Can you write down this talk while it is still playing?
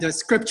The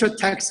scripture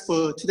text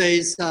for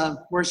today's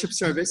worship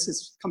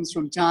service comes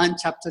from John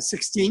chapter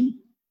 16,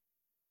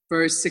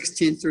 verse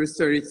 16 through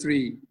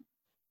 33.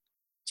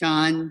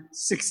 John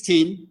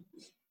 16,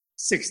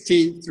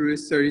 16 through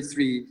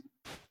 33.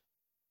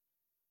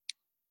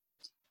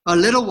 A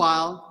little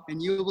while,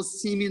 and you will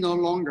see me no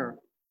longer.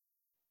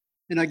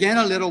 And again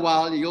a little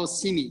while, you'll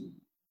see me.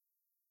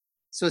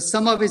 So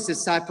some of his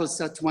disciples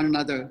said to one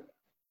another,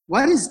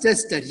 "What is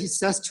this that he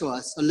says to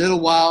us? A little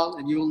while,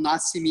 and you will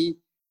not see me.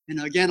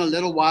 And again, a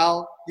little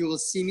while, you will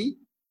see me.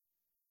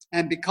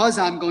 And because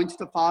I'm going to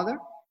the Father."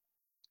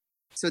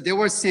 So they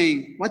were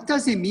saying, "What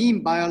does he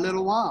mean by a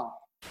little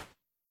while?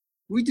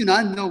 We do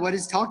not know what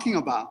he's talking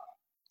about."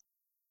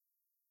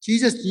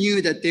 Jesus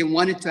knew that they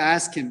wanted to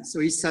ask him,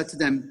 so he said to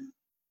them,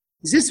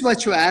 "Is this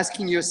what you're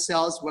asking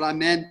yourselves, what I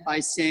meant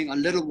by saying a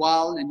little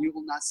while and you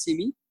will not see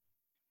me?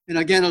 And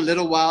again, a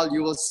little while,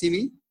 you will see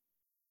me?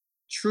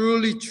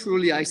 Truly,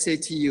 truly, I say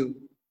to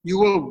you, you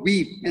will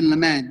weep and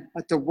lament,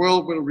 but the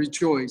world will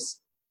rejoice.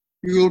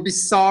 You will be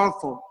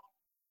sorrowful,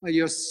 but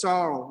your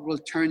sorrow will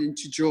turn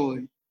into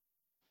joy.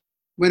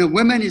 When a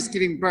woman is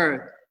giving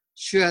birth,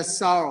 she has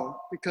sorrow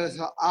because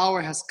her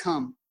hour has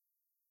come.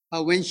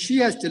 But when she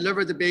has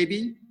delivered the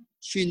baby,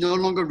 she no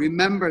longer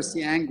remembers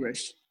the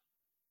anguish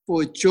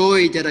for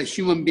joy that a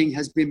human being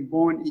has been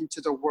born into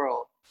the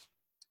world.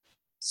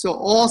 So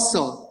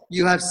also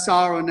you have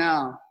sorrow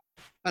now,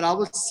 but I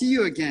will see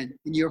you again,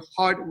 and your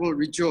heart will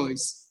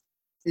rejoice,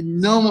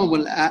 and no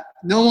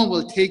one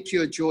will take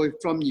your joy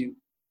from you.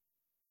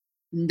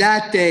 In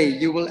that day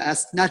you will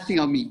ask nothing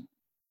of me.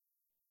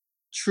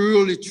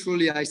 Truly,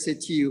 truly, I say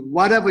to you,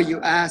 whatever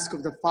you ask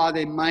of the Father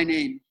in my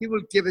name, he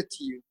will give it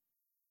to you.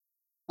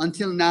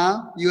 Until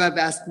now, you have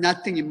asked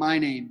nothing in my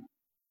name.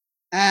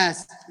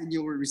 Ask, and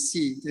you will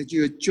receive, that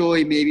your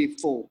joy may be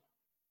full.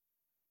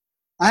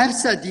 I have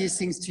said these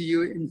things to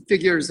you in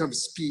figures of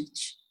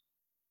speech.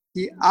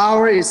 The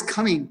hour is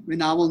coming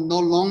when I will no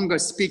longer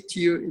speak to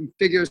you in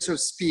figures of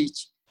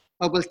speech,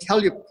 but will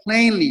tell you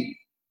plainly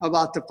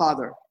about the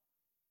Father.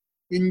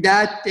 In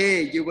that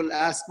day you will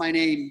ask my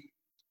name,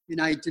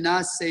 and I do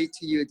not say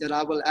to you that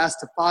I will ask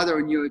the Father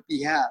on your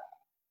behalf,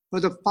 for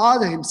the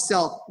Father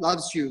himself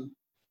loves you,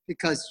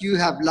 because you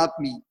have loved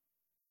me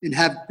and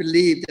have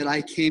believed that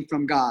I came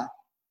from God.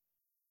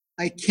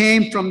 I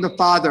came from the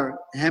Father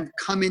and have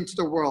come into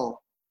the world,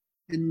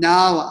 and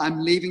now I'm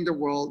leaving the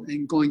world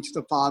and going to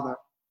the Father."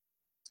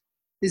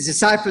 His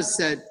disciples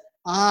said,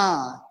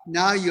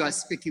 "Now you are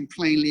speaking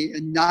plainly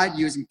and not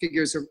using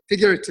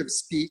figurative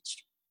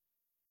speech.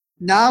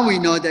 Now we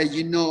know that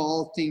you know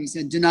all things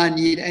and do not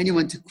need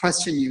anyone to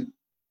question you.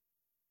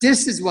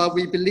 This is what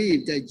we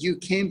believe, that you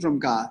came from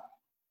God."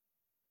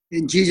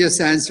 And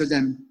Jesus answered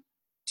them,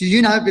 "Do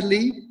you not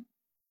believe?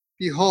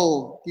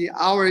 Behold, the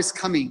hour is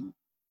coming.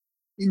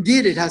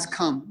 Indeed, it has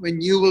come when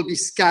you will be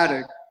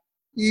scattered,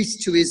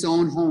 each to his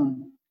own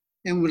home,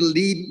 and will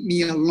leave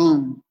me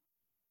alone.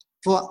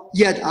 For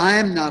yet I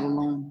am not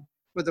alone,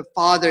 for the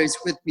Father is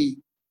with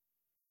me.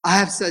 I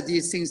have said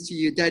these things to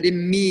you, that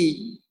in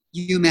me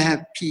you may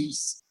have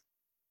peace.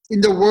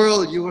 In the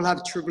world you will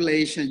have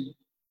tribulation,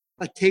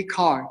 but take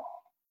heart,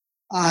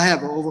 I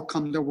have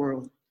overcome the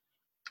world."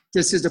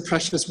 This is the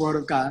precious word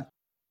of God.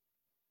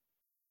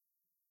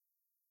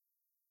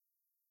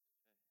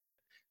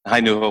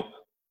 Hi, New Hope.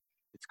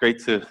 It's great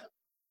to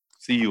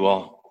see you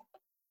all.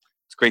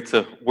 It's great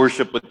to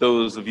worship with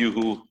those of you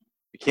who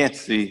you can't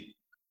see.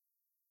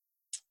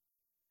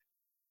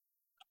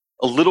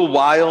 A little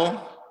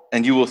while,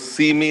 and you will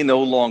see me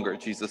no longer,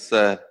 Jesus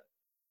said.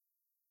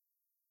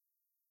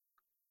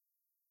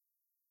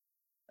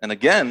 And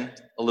again,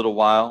 a little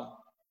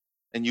while,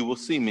 and you will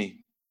see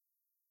me.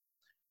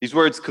 These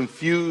words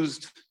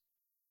confused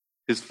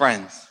his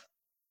friends.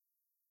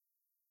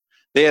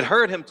 They had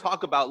heard him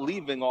talk about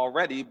leaving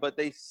already, but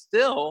they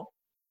still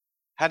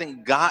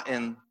hadn't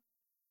gotten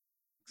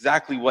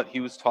exactly what he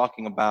was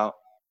talking about.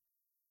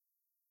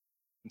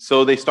 And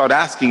so they start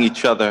asking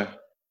each other,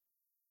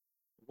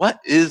 "What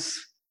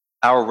is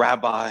our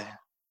rabbi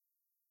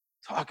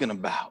talking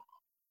about?"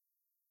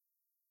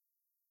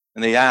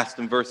 And they asked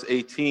in verse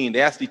 18,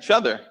 they asked each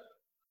other,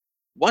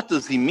 "What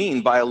does he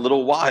mean by a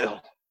little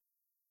while?"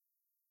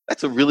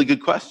 That's a really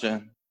good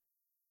question.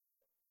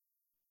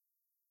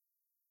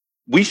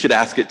 We should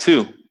ask it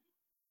too.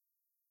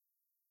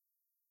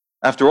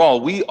 After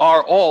all, we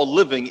are all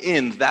living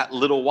in that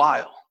little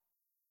while.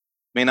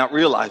 May not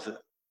realize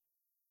it.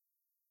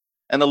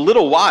 And a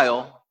little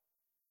while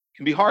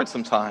can be hard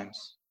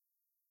sometimes.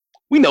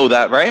 We know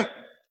that, right?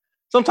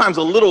 Sometimes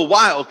a little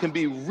while can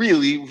be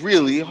really,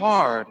 really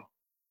hard.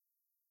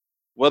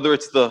 Whether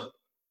it's the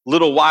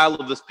little while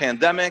of this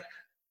pandemic,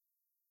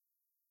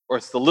 or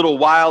it's the little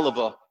while of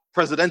a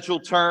presidential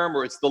term,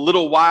 or it's the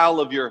little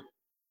while of your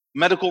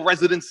medical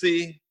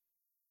residency,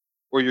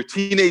 or your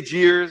teenage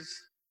years,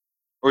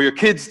 or your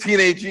kids'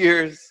 teenage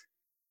years.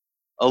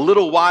 A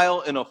little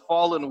while in a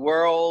fallen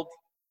world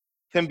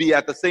can be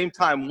at the same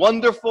time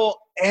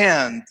wonderful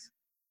and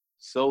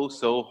so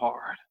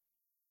hard.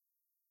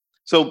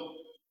 So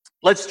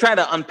let's try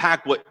to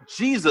unpack what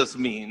Jesus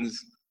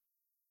means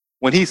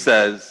when he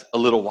says, a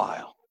little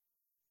while.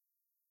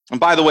 And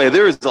by the way,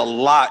 there is a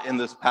lot in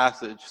this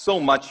passage, so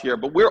much here,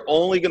 but we're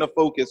only going to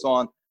focus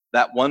on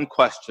that one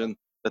question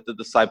that the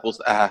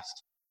disciples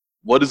asked.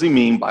 What does he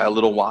mean by a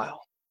little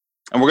while?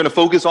 And we're going to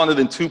focus on it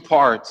in two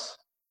parts.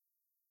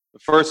 The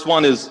first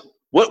one is,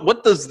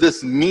 what does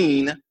this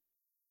mean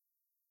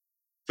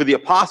for the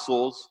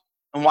apostles,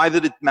 and why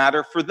did it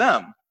matter for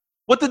them?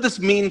 What did this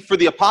mean for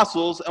the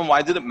apostles, and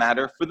why did it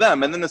matter for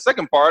them? And then the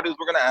second part is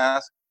we're going to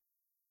ask,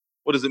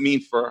 what does it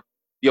mean for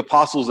the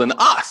apostles and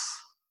us?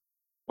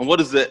 And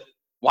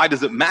why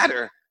does it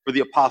matter for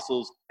the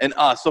apostles and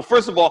us? So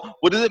first of all,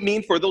 what does it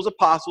mean for those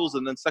apostles?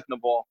 And then second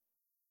of all,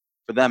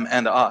 for them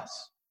and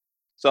us.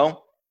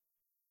 So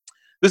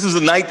this is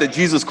the night that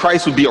Jesus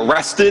Christ would be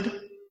arrested.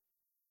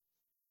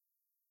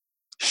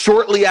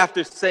 Shortly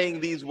after saying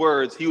these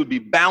words, he would be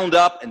bound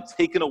up and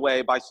taken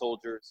away by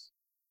soldiers.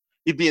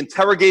 He'd be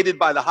interrogated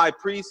by the high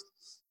priest.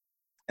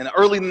 And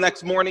early the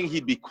next morning,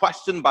 he'd be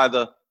questioned by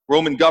the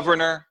Roman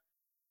governor.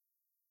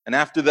 And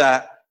after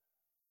that,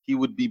 he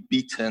would be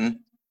beaten,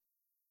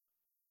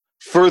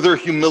 further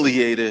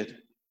humiliated,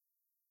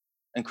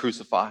 and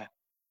crucified.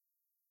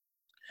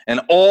 And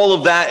all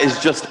of that is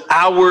just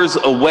hours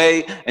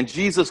away, and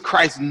Jesus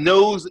Christ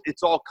knows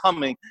it's all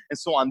coming. And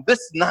so on this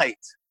night,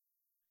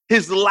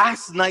 his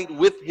last night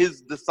with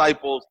his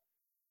disciples,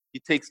 he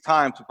takes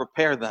time to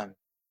prepare them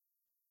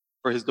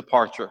for his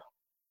departure.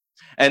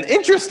 And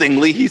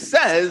interestingly, he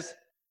says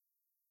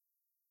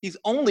he's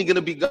only going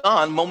to be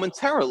gone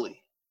momentarily.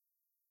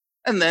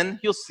 And then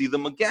he'll see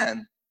them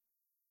again.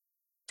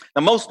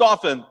 Now, most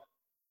often,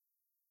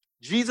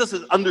 Jesus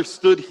is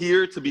understood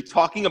here to be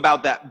talking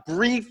about that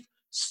brief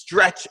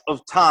stretch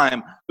of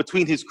time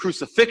between his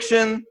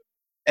crucifixion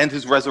and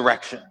his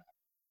resurrection.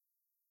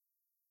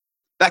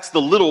 That's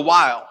the little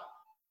while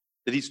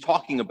that he's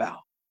talking about.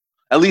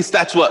 At least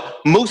that's what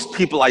most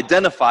people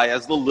identify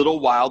as the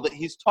little while that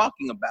he's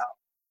talking about.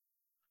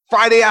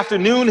 Friday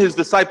afternoon, his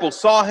disciples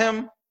saw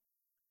him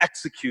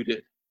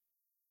executed.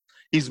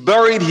 He's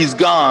buried, he's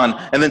gone,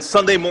 and then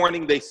Sunday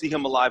morning they see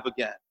him alive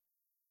again.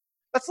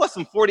 That's less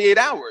than 48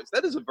 hours.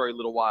 That is a very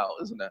little while,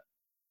 isn't it?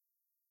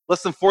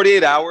 Less than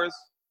 48 hours.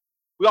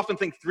 We often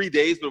think 3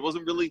 days, but it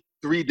wasn't really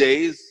 3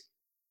 days.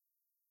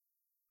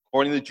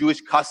 According to the Jewish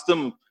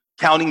custom,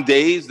 counting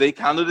days, they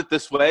counted it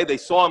this way. They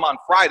saw him on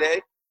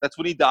Friday. That's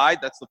when he died.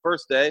 That's the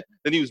first day.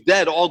 Then he was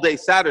dead all day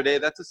Saturday.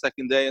 That's the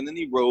second day. And then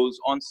he rose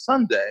on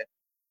Sunday.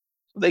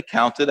 So they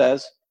counted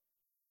as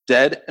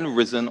dead and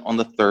risen on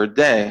the third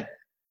day.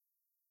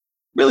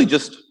 Really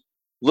just a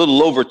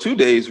little over 2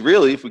 days,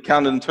 really, if we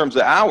count it in terms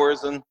of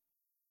hours. And it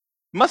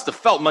must have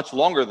felt much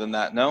longer than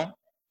that, no?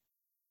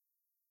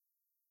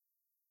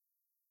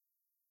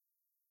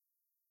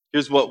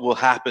 Here's what will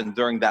happen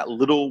during that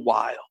little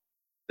while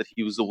that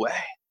he was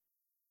away.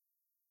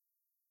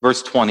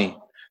 Verse 20,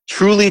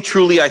 truly,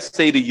 truly, I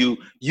say to you,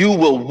 you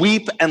will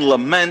weep and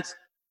lament,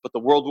 but the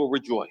world will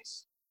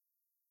rejoice.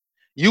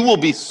 You will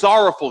be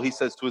sorrowful, he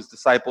says to his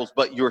disciples,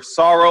 but your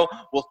sorrow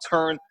will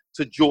turn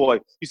to joy.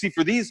 You see,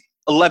 for these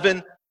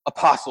 11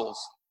 apostles,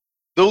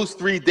 those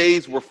 3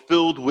 days were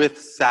filled with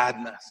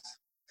sadness.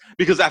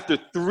 Because after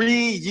 3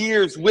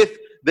 years with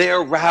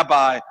their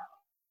rabbi,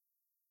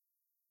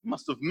 they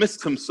must have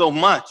missed him so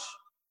much.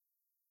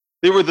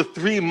 They were the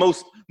 3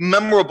 most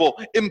memorable,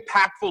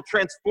 impactful,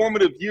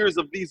 transformative years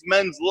of these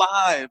men's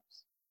lives.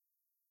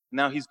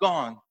 Now he's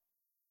gone.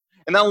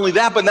 And not only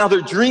that, but now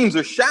their dreams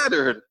are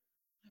shattered.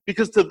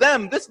 Because to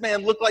them, this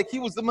man looked like he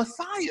was the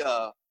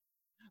Messiah.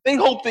 They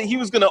hoped that he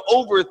was going to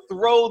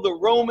overthrow the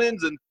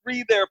Romans and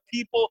free their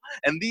people,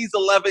 and these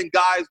 11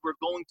 guys were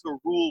going to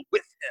rule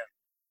with him.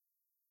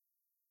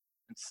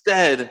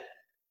 Instead,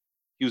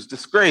 he was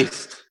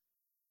disgraced.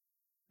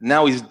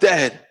 Now he's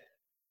dead.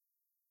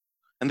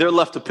 And they're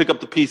left to pick up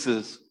the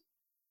pieces.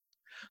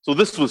 So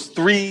this was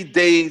 3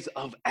 days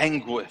of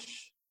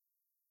anguish.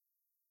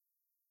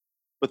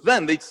 But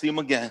then they'd see him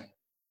again.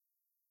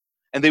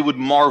 And they would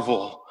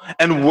marvel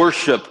and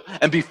worship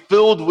and be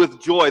filled with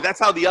joy. That's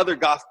how the other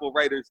gospel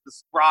writers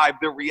describe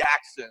their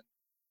reaction.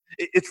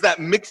 It's that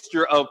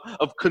mixture of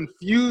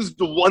confused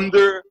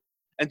wonder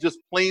and just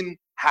plain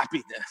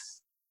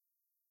happiness.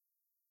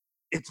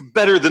 It's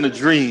better than a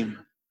dream.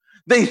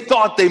 They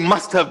thought they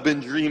must have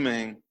been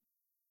dreaming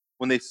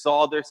when they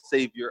saw their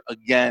Savior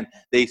again.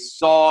 They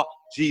saw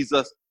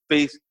Jesus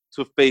face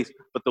to face,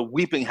 but the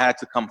weeping had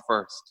to come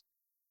first.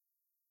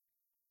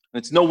 And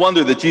it's no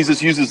wonder that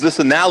Jesus uses this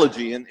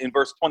analogy in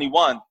verse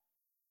 21.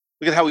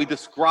 Look at how he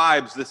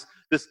describes this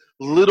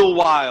little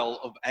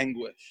while of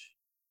anguish.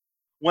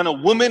 When a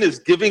woman is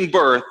giving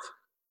birth,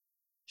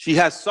 she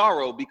has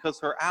sorrow because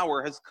her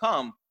hour has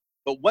come.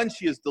 But when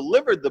she has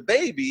delivered the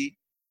baby,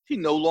 she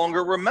no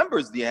longer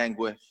remembers the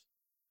anguish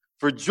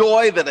for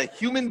joy that a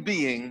human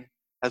being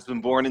has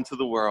been born into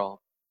the world.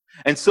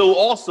 And so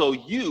also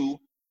you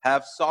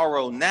have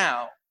sorrow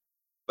now,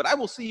 but I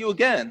will see you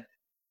again,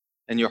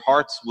 and your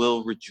hearts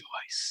will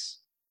rejoice.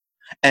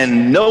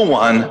 And no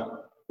one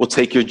will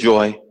take your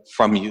joy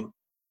from you.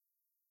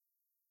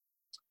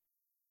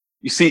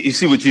 You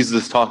see what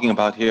Jesus is talking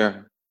about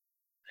here.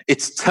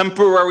 It's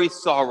temporary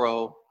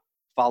sorrow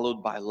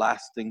followed by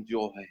lasting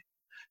joy.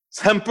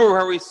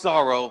 Temporary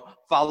sorrow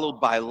followed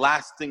by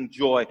lasting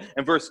joy.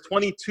 And verse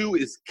 22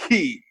 is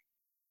key.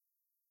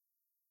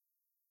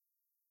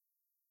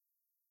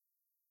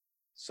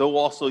 So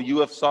also you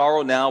have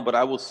sorrow now, but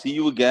I will see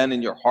you again,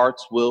 and your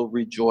hearts will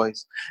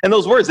rejoice. And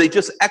those words, they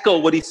just echo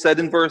what he said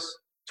in verse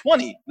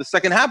 20, the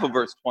second half of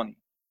verse 20.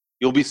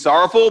 You'll be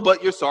sorrowful,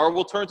 but your sorrow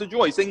will turn to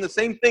joy. He's saying the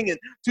same thing in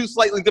two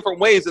slightly different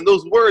ways. And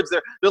those words,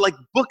 they're like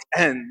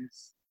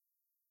bookends.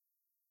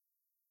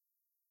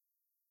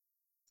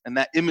 And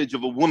that image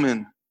of a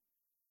woman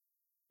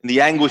in the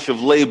anguish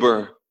of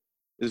labor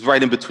is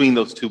right in between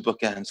those two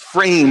bookends,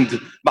 framed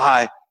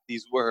by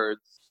these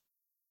words.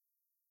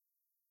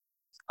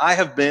 I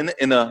have been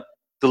in a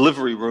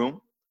delivery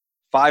room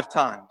 5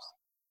 times.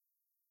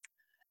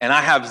 And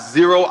I have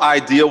zero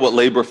idea what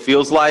labor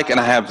feels like, and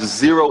I have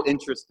zero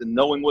interest in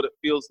knowing what it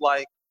feels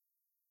like.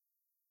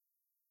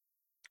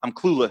 I'm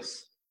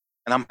clueless,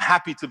 and I'm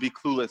happy to be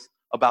clueless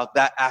about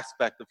that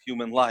aspect of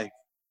human life.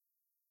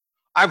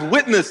 I've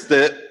witnessed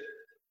it,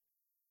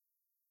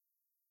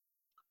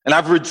 and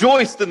I've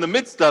rejoiced in the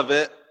midst of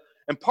it,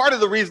 and part of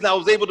the reason I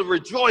was able to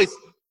rejoice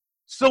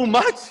so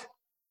much is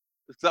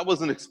because I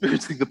wasn't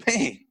experiencing the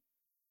pain.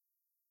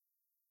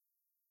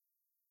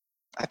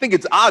 I think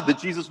it's odd that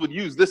Jesus would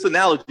use this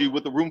analogy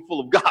with a room full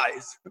of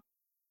guys.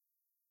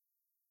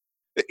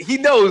 He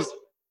knows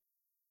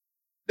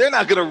they're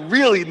not going to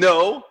really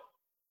know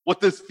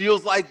what this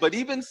feels like, but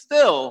even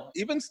still,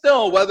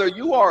 whether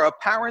you are a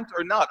parent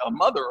or not, a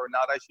mother or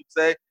not, I should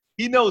say,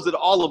 he knows that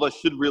all of us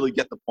should really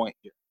get the point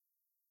here.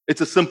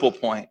 It's a simple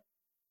point.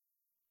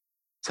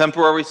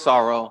 Temporary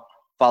sorrow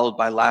followed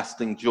by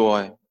lasting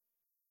joy.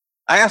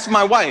 I asked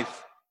my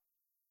wife,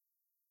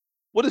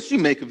 what does she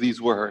make of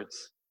these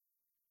words?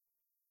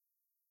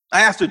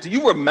 I asked her, do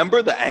you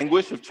remember the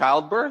anguish of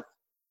childbirth?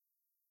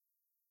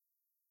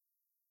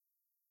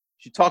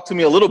 She talked to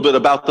me a little bit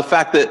about the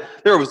fact that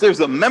there's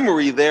a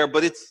memory there,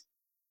 but it's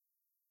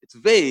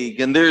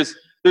vague, and there's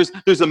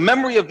a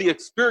memory of the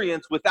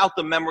experience without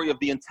the memory of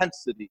the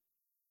intensity.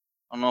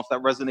 I don't know if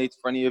that resonates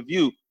for any of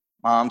you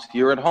moms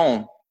here at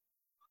home.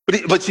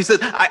 But she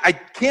said, I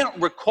can't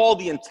recall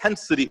the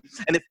intensity,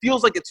 and it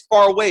feels like it's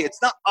far away.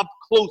 It's not up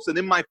close and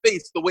in my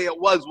face the way it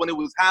was when it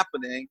was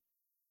happening.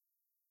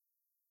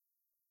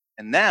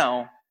 And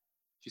now,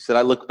 she said,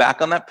 I look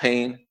back on that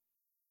pain.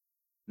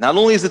 Not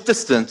only is it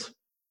distant,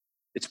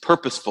 it's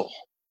purposeful.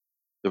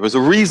 There was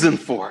a reason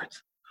for it,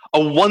 a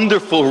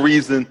wonderful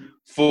reason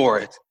for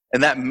it,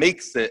 and that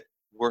makes it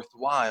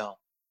worthwhile.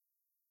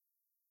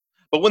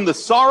 But when the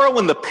sorrow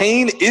and the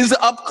pain is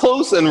up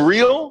close and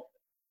real,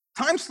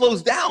 time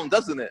slows down,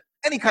 doesn't it?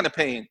 Any kind of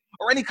pain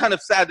or any kind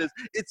of sadness,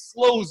 it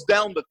slows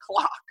down the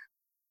clock.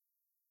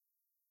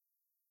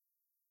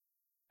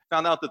 I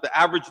found out that the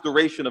average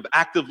duration of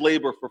active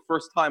labor for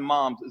first-time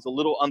moms is a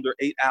little under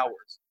 8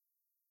 hours.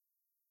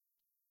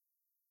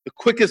 The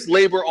quickest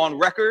labor on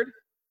record,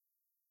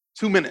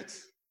 2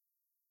 minutes.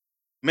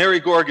 Mary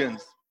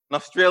Gorgons, an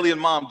Australian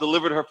mom,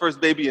 delivered her first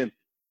baby in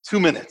 2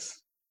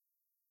 minutes.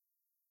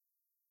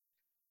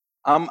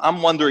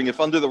 I'm wondering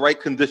if under the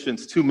right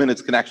conditions, 2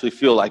 minutes can actually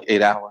feel like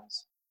 8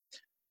 hours,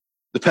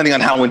 depending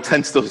on how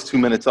intense those 2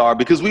 minutes are,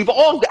 because we've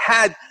all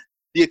had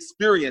the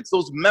experience,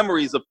 those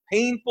memories of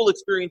painful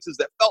experiences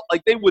that felt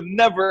like they would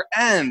never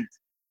end.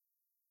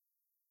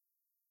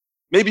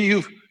 Maybe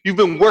you've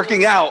been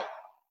working out,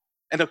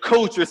 and a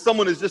coach or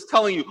someone is just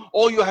telling you,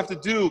 all you have to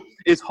do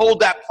is hold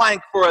that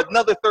plank for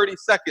another 30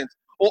 seconds,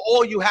 or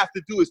all you have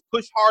to do is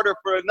push harder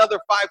for another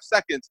 5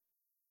 seconds.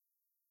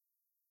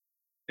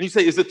 And you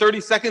say, is it 30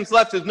 seconds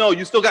left? Says, no,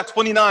 you still got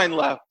 29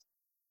 left.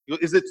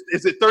 Is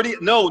it 30?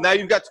 No, now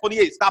you've got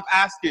 28. Stop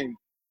asking.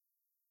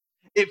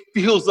 It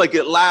feels like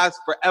it lasts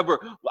forever.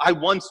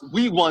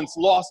 We once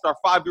lost our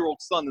 5-year-old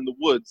son in the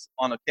woods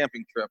on a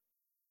camping trip,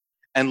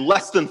 and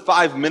less than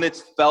 5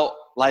 minutes felt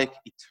like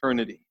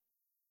eternity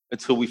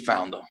until we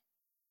found him.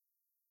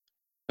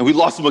 And we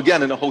lost him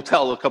again in a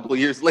hotel a couple of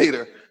years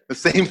later. The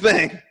same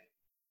thing.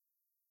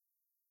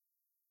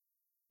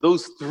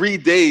 Those 3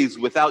 days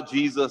without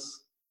Jesus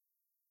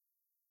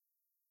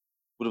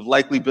would have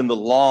likely been the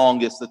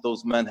longest that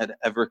those men had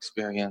ever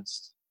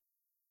experienced,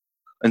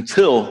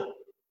 until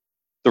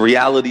the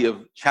reality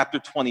of chapter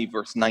 20,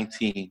 verse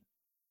 19.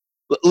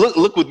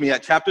 Look with me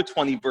at chapter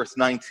 20, verse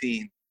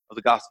 19 of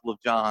the Gospel of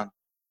John.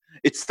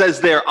 It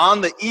says there,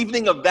 on the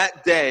evening of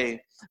that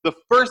day, the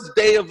first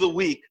day of the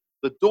week,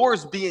 the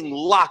doors being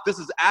locked. This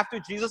is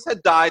after Jesus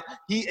had died.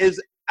 He is,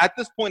 at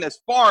this point, as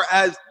far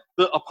as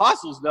the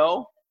apostles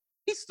know,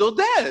 he's still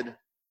dead.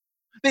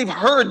 They've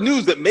heard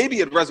news that maybe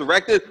he had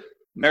resurrected.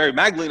 Mary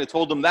Magdalene had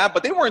told them that,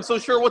 but they weren't so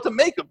sure what to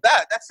make of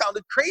that. That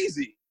sounded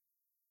crazy.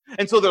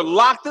 And so they're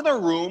locked in a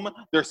room.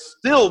 They're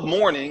still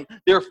mourning.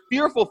 They're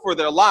fearful for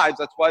their lives.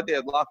 That's why they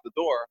had locked the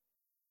door,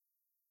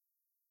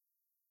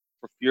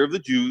 for fear of the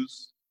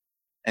Jews.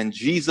 And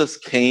Jesus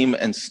came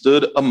and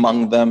stood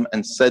among them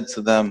and said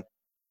to them,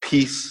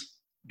 peace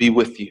be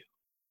with you.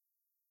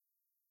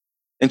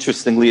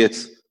 Interestingly,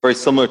 it's very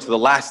similar to the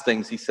last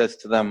things he says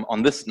to them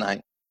on this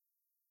night.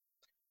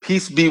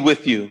 Peace be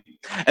with you.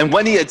 And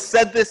when he had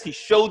said this, he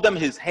showed them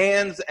his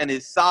hands and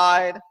his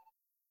side.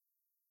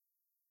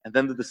 And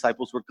then the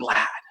disciples were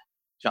glad,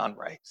 John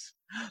writes.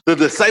 The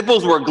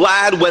disciples were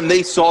glad when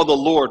they saw the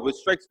Lord, which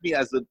strikes me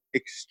as an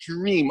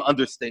extreme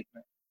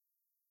understatement.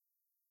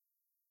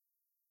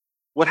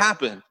 What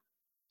happened?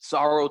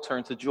 Sorrow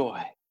turned to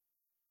joy.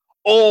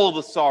 All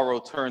the sorrow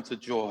turned to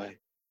joy.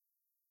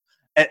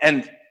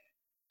 And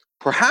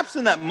perhaps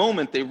in that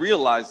moment they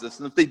realized this,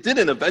 and if they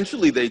didn't,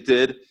 eventually they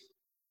did.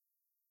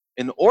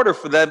 In order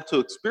for them to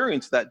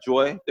experience that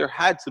joy, there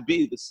had to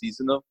be the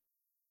season of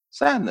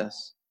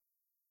sadness.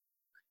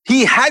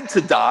 He had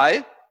to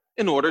die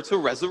in order to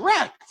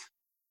resurrect.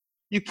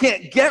 You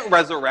can't get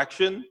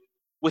resurrection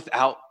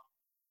without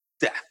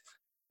death.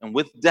 And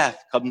with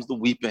death comes the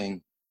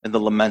weeping and the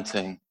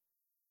lamenting.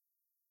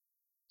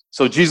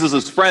 So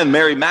Jesus' friend,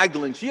 Mary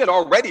Magdalene, she had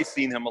already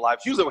seen him alive.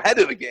 She was ahead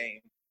of the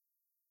game.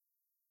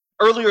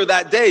 Earlier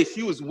that day,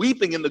 she was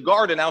weeping in the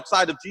garden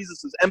outside of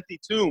Jesus' empty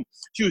tomb.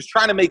 She was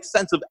trying to make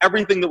sense of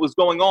everything that was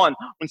going on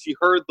when she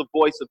heard the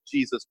voice of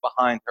Jesus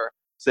behind her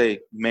say,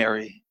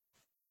 Mary,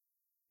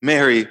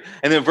 Mary.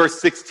 And in verse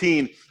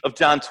 16 of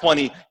John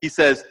 20, he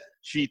says,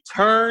 she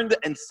turned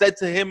and said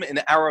to him in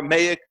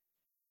Aramaic,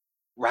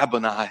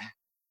 Rabboni,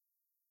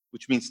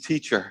 which means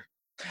teacher.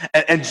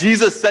 And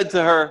Jesus said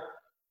to her,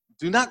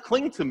 do not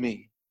cling to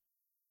me,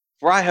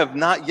 for I have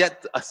not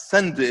yet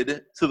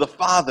ascended to the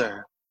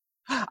Father.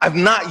 I've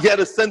not yet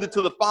ascended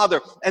to the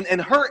Father.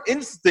 And her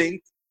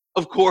instinct,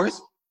 of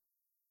course,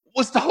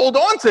 was to hold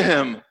on to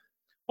him,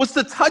 was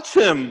to touch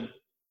him.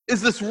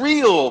 Is this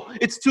real?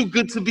 It's too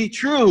good to be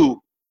true.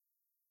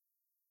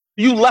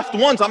 You left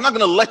once. I'm not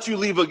going to let you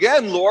leave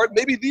again, Lord.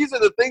 Maybe these are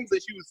the things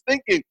that she was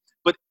thinking.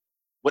 But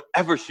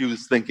whatever she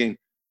was thinking,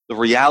 the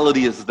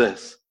reality is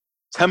this.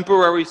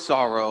 Temporary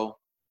sorrow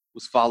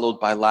was followed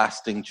by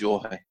lasting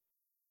joy.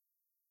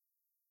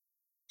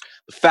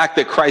 The fact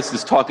that Christ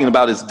is talking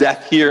about his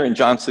death here in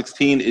John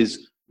 16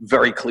 is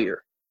very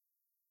clear.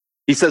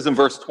 He says in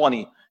verse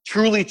 20,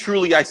 truly,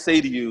 truly, I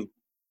say to you,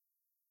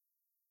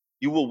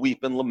 you will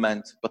weep and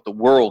lament, but the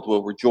world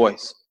will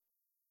rejoice.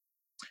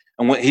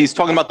 And when he's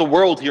talking about the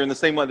world here in the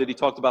same way that he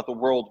talked about the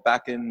world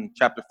back in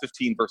chapter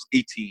 15, verse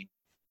 18,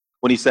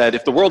 when he said,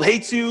 if the world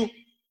hates you,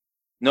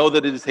 know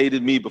that it has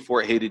hated me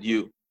before it hated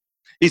you.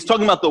 He's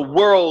talking about the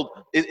world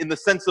in the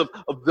sense of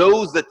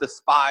those that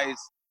despise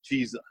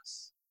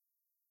Jesus.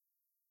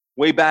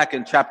 Way back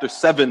in chapter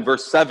 7,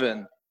 verse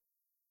 7,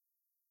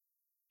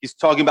 he's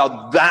talking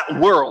about that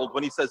world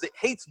when he says, it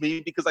hates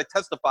me because I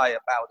testify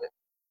about it,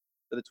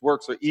 that its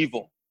works are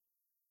evil.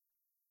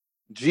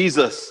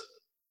 Jesus,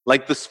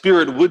 like the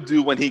Spirit would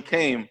do when he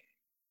came,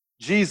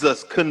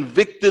 Jesus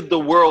convicted the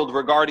world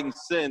regarding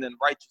sin and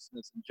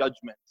righteousness and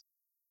judgment.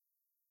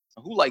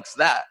 Who likes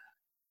that?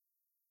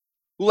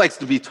 Who likes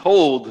to be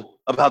told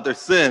about their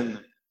sin,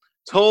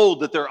 told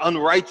that they're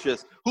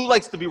unrighteous? Who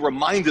likes to be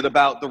reminded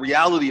about the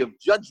reality of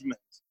judgment?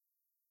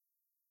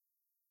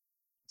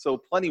 So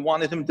plenty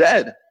wanted him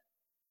dead.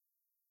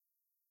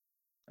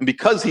 And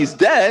because he's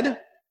dead,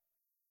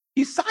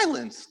 he's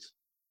silenced.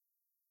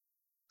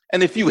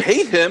 And if you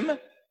hate him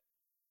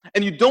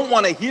and you don't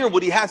want to hear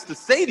what he has to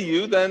say to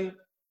you, then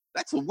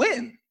that's a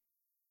win.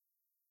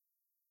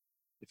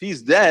 If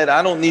he's dead,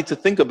 I don't need to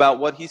think about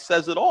what he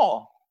says at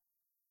all.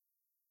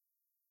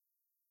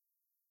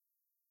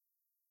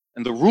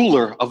 And the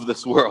ruler of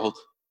this world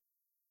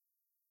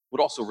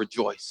would also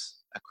rejoice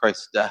at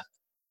Christ's death.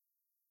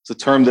 It's a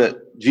term that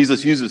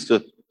Jesus uses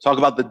to talk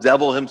about the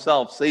devil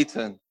himself,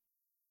 Satan,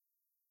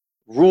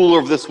 ruler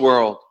of this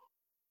world.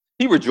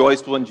 He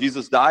rejoiced when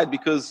Jesus died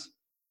because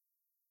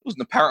it was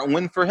an apparent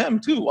win for him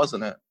too,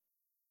 wasn't it?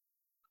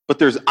 But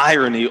there's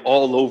irony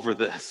all over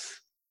this.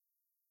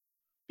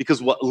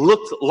 Because what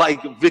looked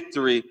like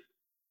victory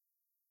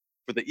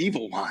for the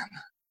evil one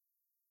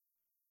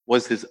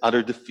was his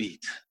utter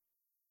defeat.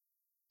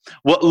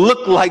 What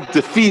looked like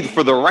defeat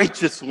for the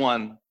righteous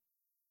one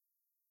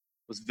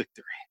was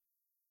victory.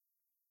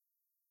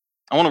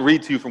 I want to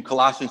read to you from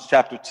Colossians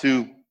chapter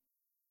 2.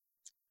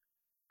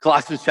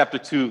 Colossians chapter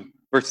 2,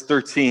 verse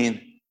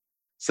 13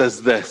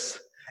 says this,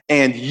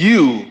 and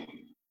you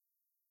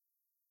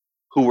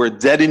who were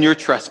dead in your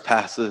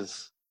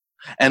trespasses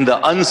and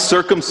the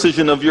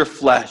uncircumcision of your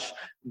flesh,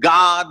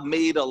 God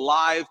made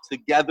alive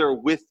together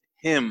with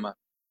him,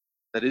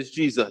 that is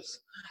Jesus,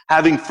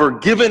 having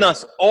forgiven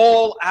us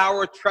all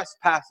our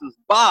trespasses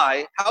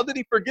by, how did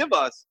he forgive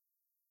us?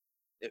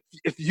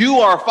 If you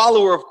are a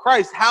follower of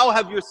Christ, how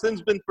have your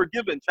sins been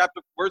forgiven?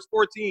 Verse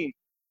 14,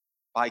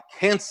 by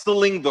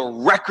canceling the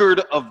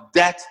record of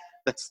debt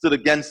that stood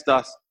against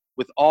us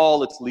with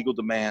all its legal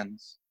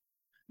demands.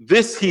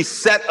 This he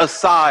set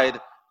aside,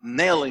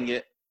 nailing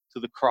it to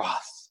the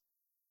cross.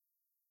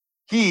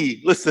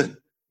 He, listen,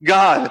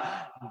 God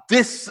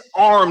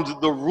disarmed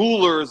the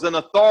rulers and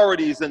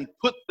authorities and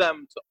put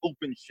them to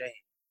open shame,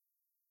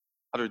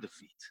 utter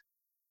defeat,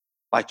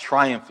 by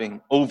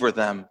triumphing over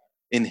them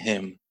in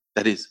him,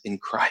 that is, in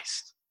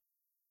Christ.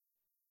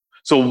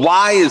 So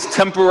why is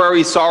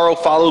temporary sorrow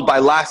followed by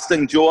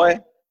lasting joy?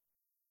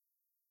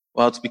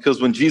 Well, it's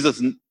because when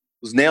Jesus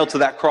was nailed to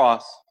that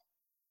cross,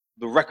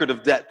 the record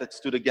of debt that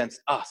stood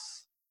against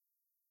us,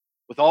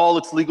 with all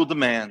its legal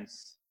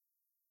demands,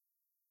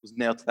 was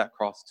nailed to that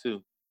cross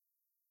too.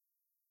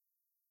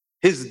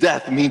 His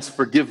death means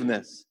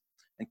forgiveness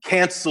and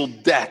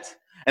canceled debt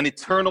and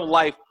eternal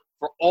life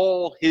for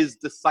all his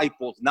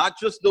disciples, not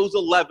just those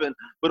 11,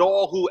 but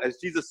all who, as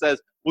Jesus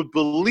says, would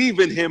believe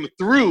in him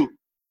through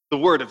the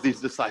word of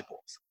these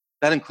disciples.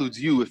 That includes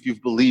you if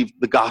you've believed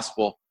the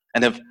gospel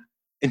and have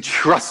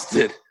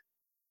entrusted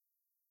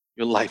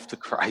your life to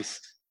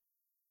Christ.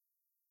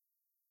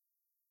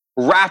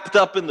 Wrapped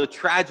up in the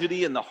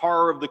tragedy and the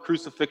horror of the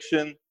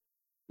crucifixion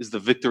is the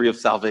victory of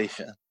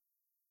salvation.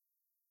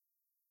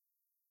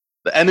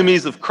 The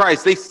enemies of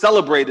Christ, they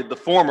celebrated the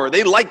former.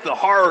 They liked the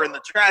horror and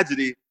the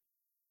tragedy.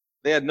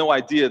 They had no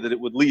idea that it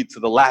would lead to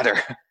the latter,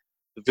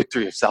 the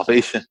victory of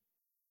salvation.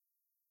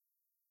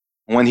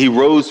 When he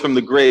rose from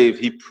the grave,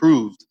 he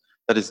proved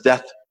that his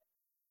death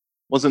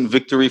wasn't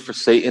victory for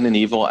Satan and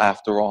evil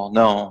after all.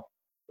 No,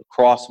 the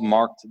cross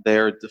marked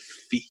their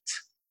defeat.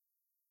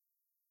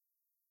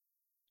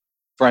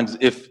 Friends,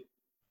 if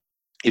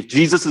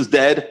Jesus is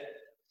dead,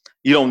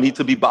 you don't need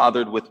to be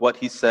bothered with what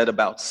he said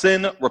about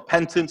sin,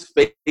 repentance,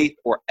 faith,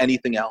 or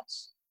anything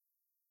else.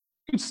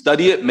 You can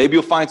study it. Maybe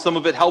you'll find some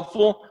of it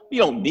helpful. You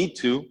don't need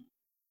to.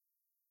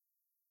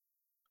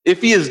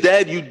 If he is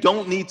dead, you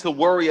don't need to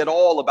worry at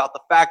all about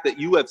the fact that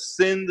you have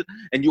sinned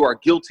and you are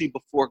guilty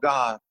before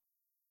God.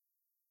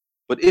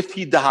 But if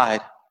he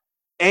died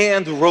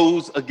and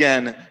rose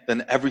again,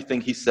 then everything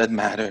he said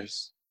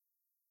matters.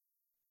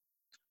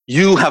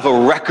 You have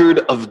a record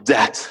of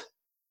debt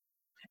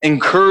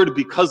incurred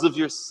because of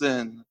your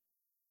sin,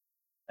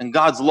 and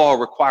God's law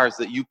requires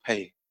that you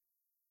pay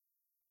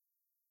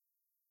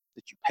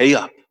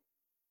up.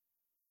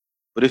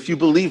 But if you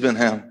believe in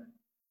him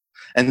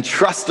and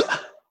trust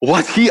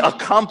what he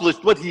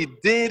accomplished, what he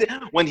did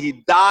when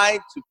he died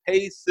to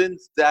pay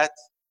sin's debt,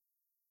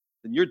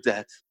 then your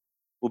debt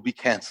will be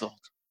canceled.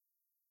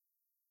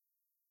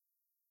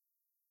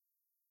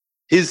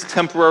 His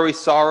temporary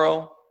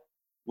sorrow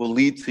will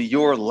lead to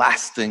your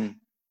lasting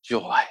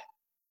joy.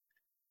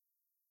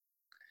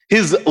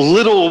 His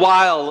little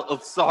while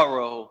of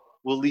sorrow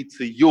will lead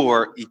to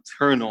your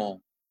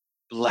eternal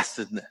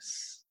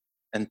blessedness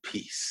and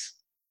peace.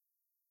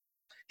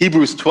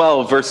 Hebrews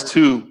 12, verse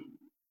 2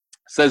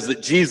 says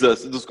that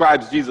Jesus, it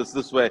describes Jesus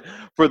this way: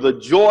 for the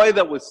joy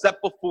that was set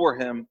before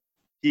him,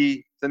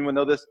 does anyone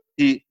know this?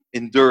 He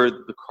endured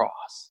the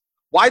cross.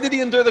 Why did he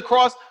endure the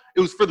cross?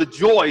 It was for the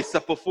joy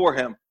set before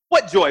him.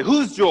 What joy?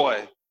 Whose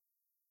joy?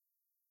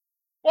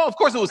 Well, of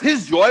course it was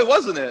his joy,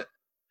 wasn't it?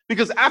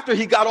 Because after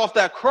he got off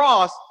that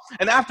cross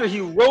and after he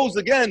rose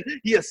again,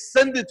 he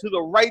ascended to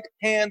the right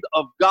hand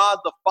of God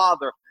the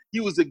Father.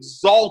 He was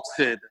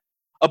exalted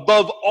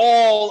above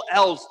all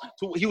else.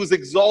 He was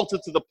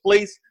exalted to the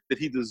place that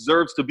he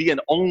deserves to be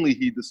and only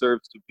he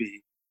deserves to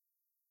be.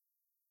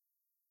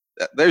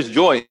 There's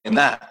joy in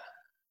that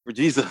for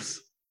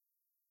Jesus.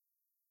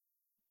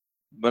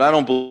 But I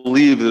don't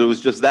believe that it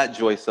was just that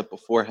joy set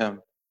before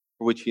him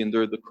for which he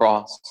endured the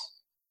cross.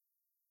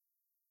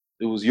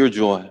 It was your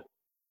joy.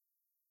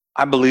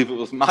 I believe it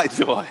was my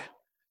joy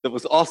that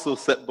was also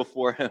set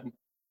before him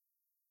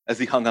as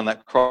he hung on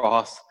that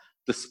cross,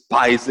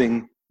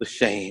 despising the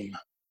shame,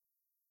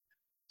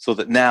 so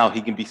that now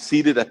he can be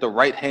seated at the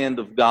right hand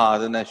of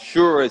God, and as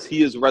sure as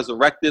he is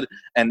resurrected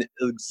and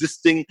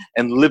existing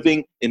and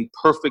living in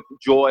perfect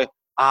joy,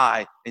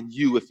 I and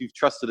you, if you've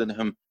trusted in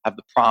him, have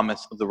the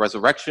promise of the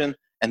resurrection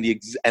and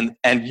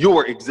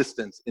your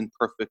existence in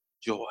perfect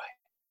joy.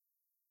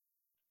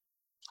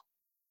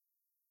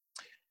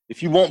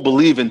 If you won't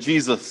believe in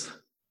Jesus,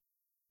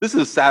 this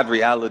is a sad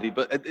reality,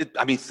 but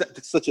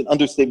it's such an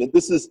understatement.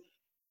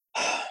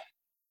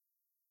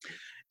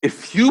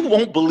 If you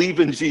won't believe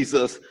in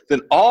Jesus,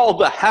 then all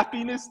the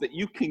happiness that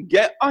you can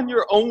get on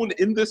your own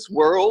in this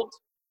world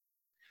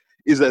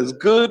is as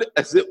good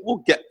as it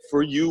will get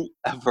for you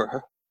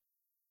ever.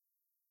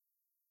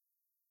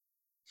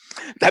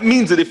 That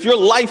means that if your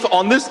life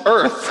on this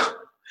earth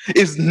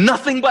is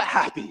nothing but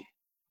happy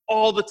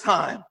all the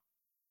time,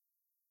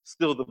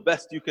 still the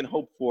best you can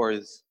hope for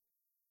is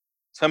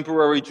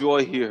temporary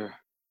joy here,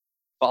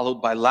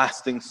 followed by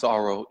lasting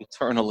sorrow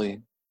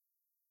eternally.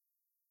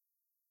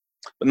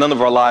 But none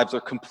of our lives are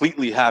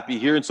completely happy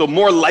here. And so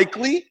more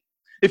likely,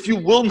 if you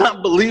will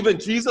not believe in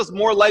Jesus,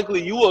 more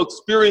likely you will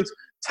experience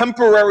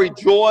temporary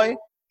joy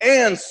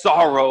and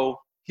sorrow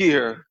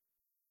here,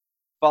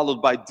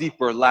 followed by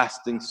deeper,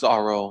 lasting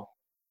sorrow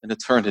in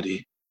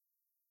eternity.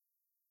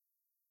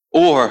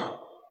 Or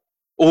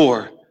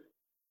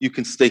you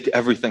can stake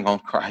everything on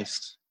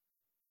Christ.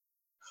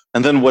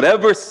 And then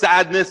whatever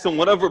sadness and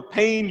whatever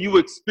pain you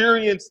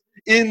experience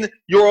in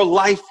your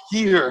life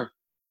here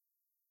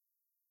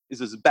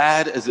is as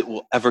bad as it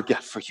will ever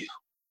get for you.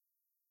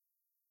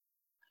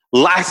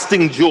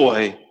 Lasting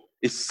joy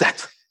is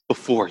set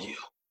before you.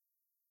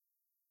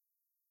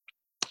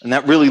 And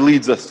that really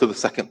leads us to the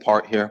second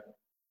part here.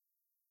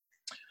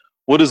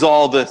 What does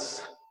all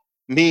this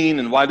mean,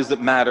 and why does it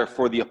matter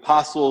for the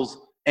apostles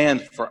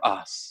and for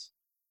us?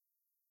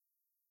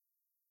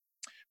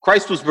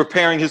 Christ was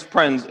preparing his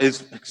friends,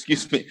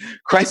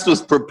 Christ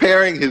was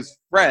preparing his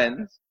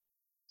friends,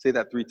 say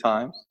that 3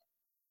 times.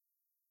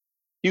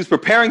 He was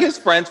preparing his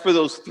friends for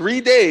those 3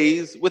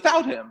 days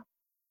without him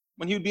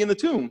when he would be in the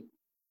tomb.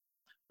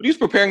 But he was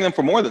preparing them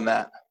for more than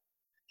that.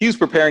 He was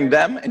preparing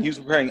them and he was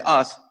preparing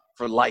us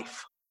for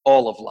life,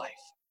 all of life.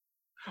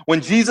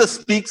 When Jesus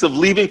speaks of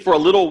leaving for a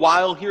little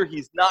while here,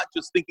 he's not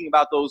just thinking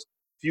about those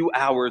few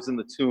hours in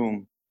the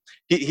tomb.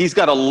 He's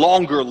got a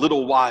longer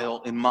little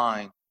while in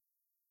mind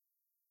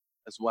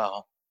as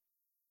well.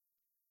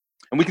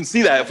 And we can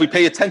see that if we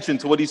pay attention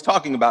to what he's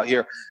talking about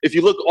here. If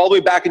you look all the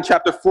way back in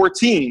chapter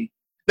 14,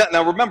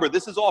 now remember,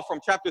 this is all from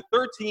chapter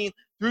 13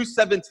 through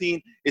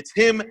 17. It's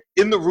him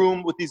in the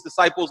room with these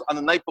disciples on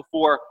the night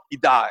before he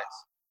dies.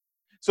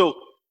 So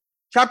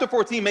chapter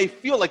 14 may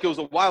feel like it was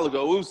a while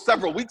ago. It was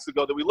several weeks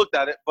ago that we looked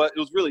at it, but it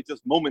was really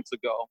just moments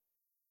ago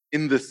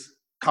in this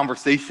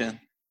conversation.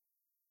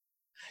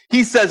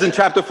 He says in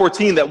chapter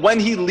 14 that when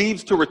he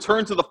leaves to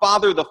return to the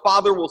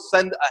Father will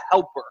send a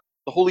helper,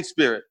 the Holy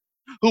Spirit,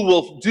 who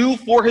will do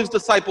for his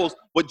disciples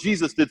what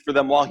Jesus did for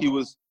them while he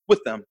was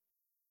with them.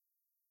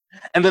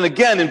 And then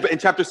again in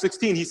chapter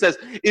 16, he says,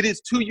 "It is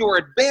to your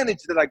advantage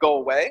that I go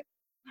away.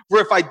 For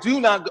if I do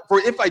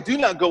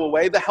not go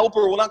away, the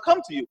helper will not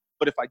come to you.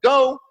 But if I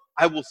go,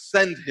 I will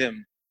send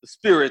him, the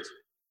Spirit,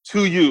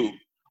 to you."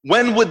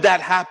 When would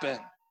that happen?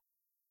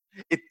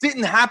 It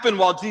didn't happen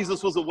while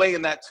Jesus was away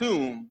in that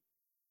tomb.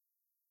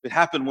 It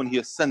happened when he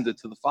ascended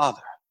to the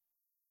Father.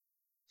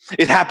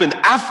 It happened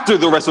after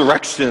the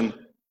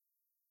resurrection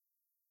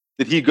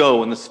that he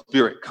go and the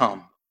Spirit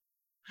come.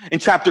 In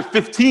chapter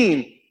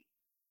 15,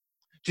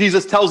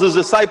 Jesus tells his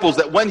disciples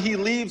that when he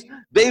leaves,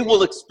 they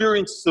will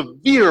experience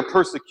severe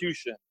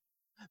persecution.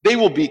 They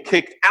will be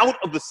kicked out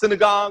of the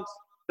synagogues,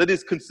 that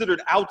is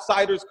considered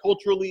outsiders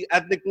culturally,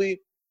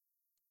 ethnically,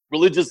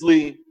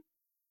 religiously,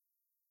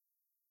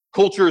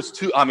 traitors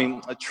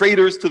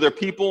to their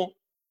people.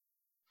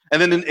 And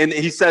then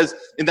he says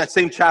in that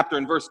same chapter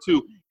in verse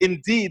 2,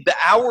 "Indeed, the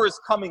hour is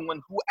coming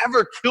when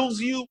whoever kills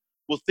you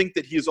will think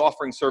that he is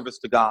offering service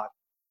to God."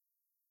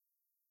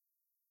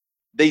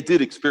 They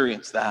did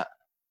experience that.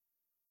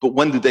 But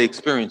when did they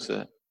experience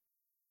it?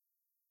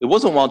 It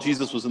wasn't while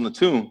Jesus was in the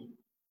tomb.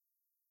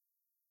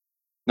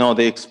 No,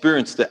 they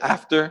experienced it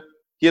after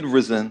he had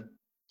risen,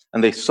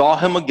 and they saw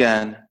him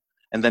again,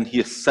 and then he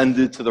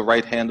ascended to the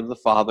right hand of the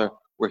Father,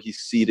 where he's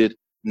seated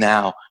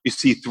now. You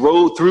see,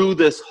 through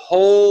this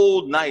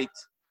whole night,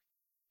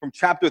 from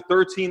chapter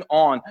 13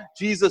 on,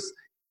 Jesus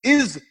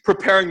is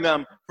preparing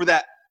them for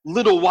that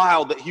little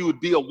while that he would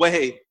be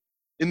away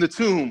in the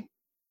tomb,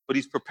 but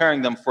he's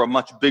preparing them for a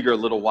much bigger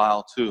little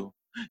while too.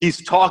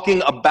 He's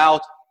talking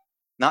about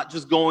not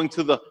just going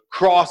to the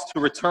cross to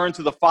return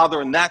to the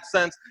Father in that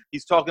sense.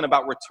 He's talking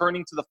about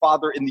returning to the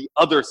Father in the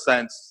other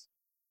sense,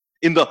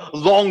 in the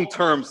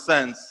long-term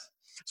sense.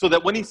 So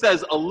that when he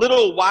says, "A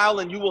little while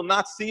and you will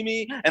not see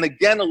me," and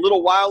again, "a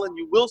little while and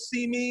you will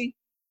see me,"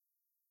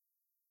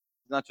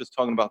 he's not just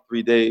talking about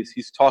 3 days.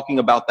 He's talking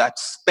about that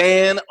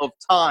span of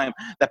time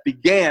that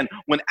began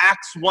when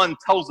Acts 1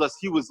 tells us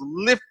he was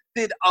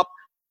lifted up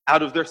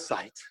out of their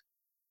sight.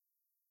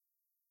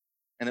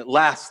 And it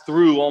lasts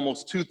through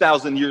almost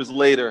 2,000 years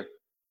later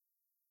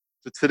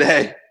to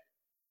today,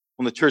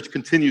 when the church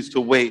continues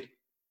to wait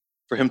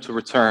for him to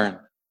return.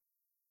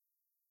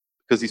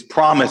 Because he's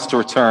promised to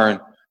return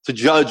to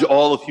judge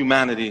all of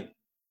humanity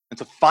and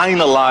to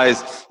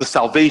finalize the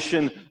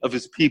salvation of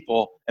his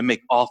people and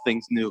make all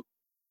things new.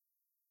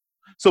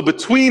 So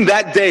between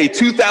that day,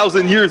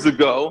 2,000 years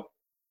ago,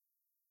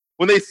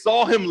 when they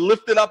saw him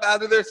lifted up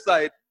out of their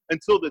sight,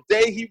 until the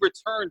day he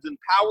returns in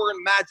power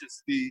and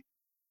majesty,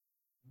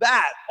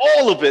 that,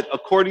 all of it,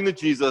 according to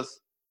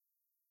Jesus,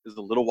 is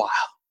a little while.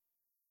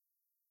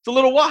 It's a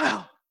little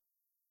while.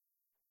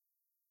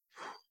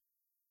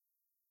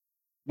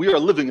 We are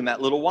living in that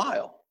little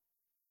while.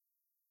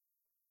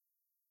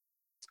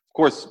 Of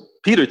course,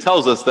 Peter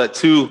tells us that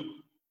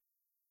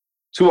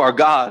to our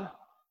God,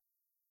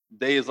 a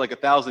day is like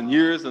 1,000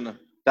 years, and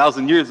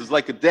 1,000 years is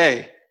like a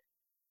day. I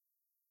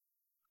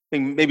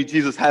think maybe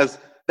Jesus has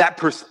that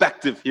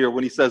perspective here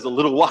when he says a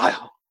little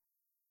while.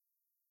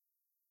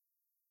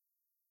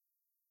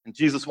 And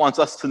Jesus wants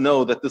us to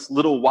know that this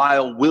little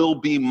while will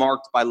be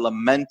marked by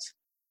lament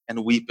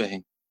and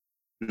weeping,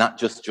 not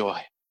just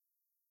joy.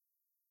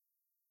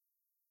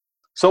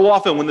 So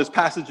often when this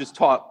passage is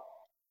taught,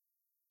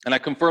 and I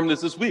confirmed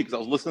this week because I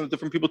was listening to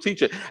different people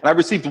teach it, and I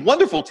received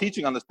wonderful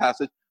teaching on this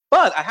passage,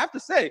 but I have to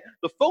say,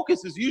 the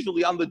focus is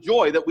usually on the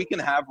joy that we can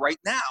have right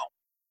now.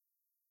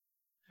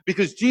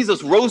 Because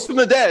Jesus rose from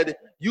the dead,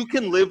 you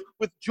can live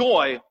with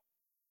joy.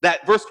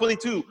 That verse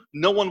 22,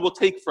 no one will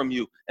take from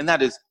you. And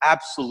that is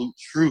absolute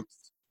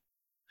truth.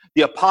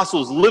 The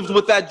apostles lived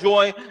with that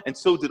joy, and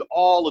so did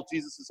all of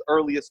Jesus'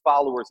 earliest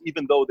followers,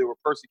 even though they were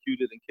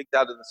persecuted and kicked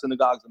out of the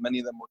synagogues, and many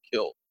of them were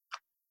killed.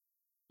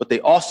 But they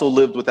also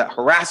lived with that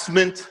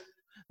harassment.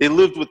 They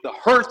lived with the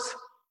hurt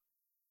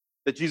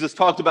that Jesus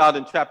talked about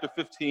in chapter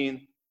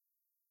 15.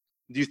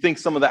 Do you think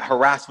some of that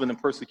harassment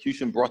and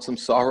persecution brought some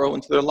sorrow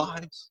into their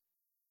lives?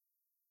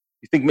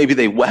 You think maybe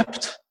they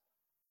wept?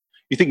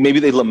 You think maybe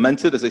they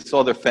lamented as they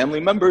saw their family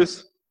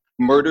members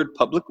murdered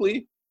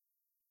publicly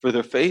for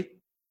their faith?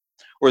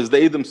 Or as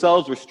they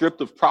themselves were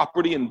stripped of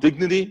property and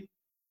dignity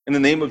in the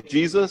name of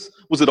Jesus?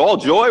 Was it all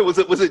joy? Was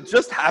it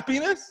just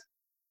happiness?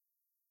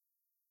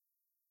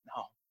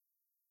 No.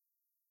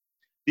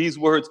 These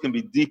words can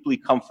be deeply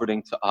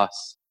comforting to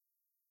us.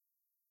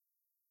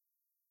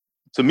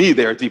 To me,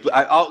 they are deeply,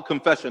 I'll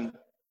confession,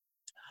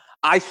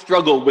 I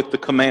struggle with the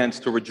commands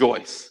to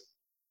rejoice.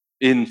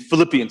 In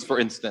Philippians, for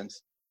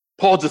instance,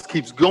 Paul just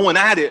keeps going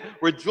at it.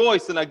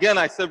 Rejoice. And again,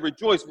 I said,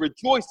 rejoice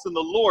in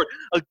the Lord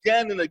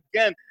again and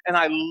again. And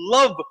I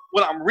love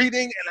what I'm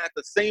reading. And at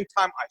the same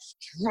time, I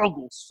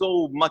struggle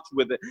so much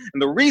with it.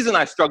 And the reason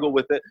I struggle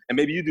with it, and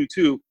maybe you do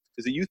too,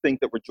 is that you think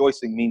that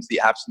rejoicing means the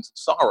absence of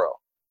sorrow.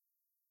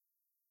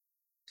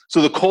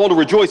 So the call to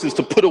rejoice is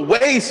to put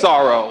away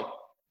sorrow.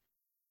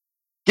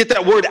 Get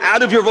that word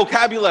out of your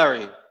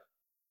vocabulary.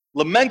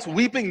 Lament,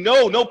 weeping,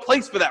 no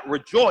place for that.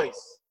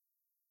 Rejoice.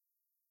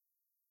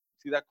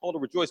 See, that call to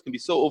rejoice can be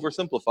so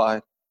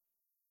oversimplified.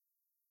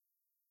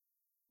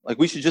 Like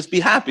we should just be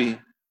happy.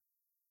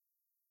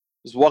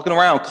 Just walking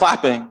around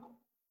clapping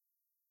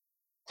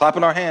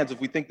our hands if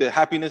we think that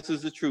happiness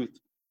is the truth.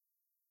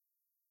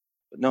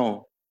 But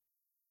no,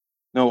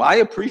 I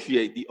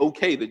appreciate the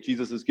okay that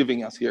Jesus is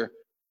giving us here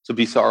to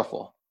be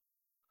sorrowful.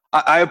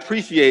 I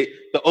appreciate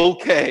the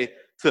okay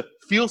to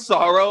feel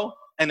sorrow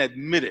and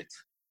admit it.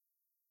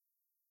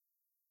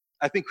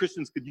 I think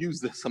Christians could use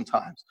this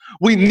sometimes.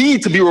 We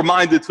need to be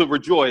reminded to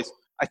rejoice.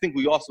 I think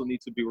we also need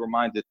to be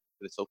reminded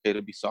that it's okay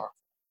to be sorrowful.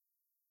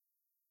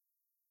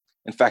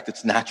 In fact,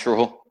 it's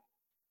natural.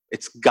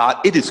 It's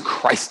God. It is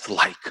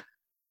Christ-like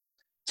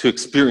to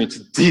experience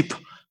deep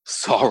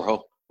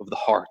sorrow of the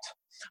heart.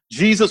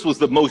 Jesus was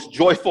the most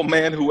joyful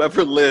man who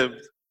ever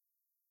lived,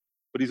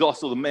 but he's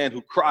also the man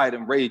who cried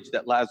and raged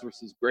at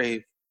Lazarus'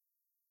 grave.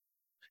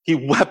 He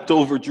wept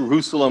over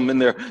Jerusalem and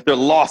their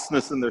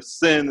lostness and their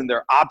sin and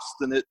their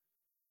obstinate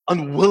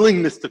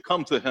unwillingness to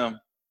come to him.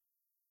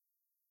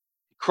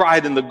 He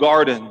cried in the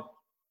garden.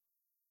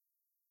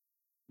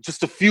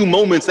 Just a few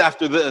moments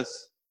after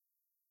this,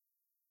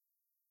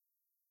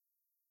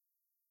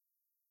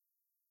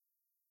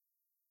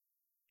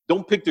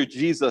 don't picture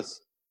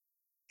Jesus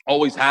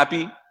always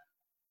happy,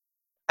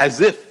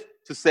 as if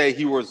to say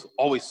he was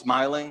always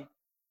smiling.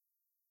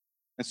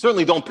 And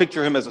certainly don't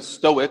picture him as a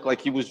stoic, like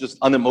he was just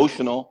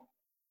unemotional.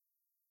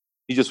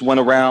 He just went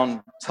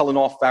around telling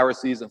off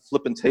Pharisees and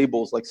flipping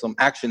tables like some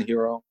action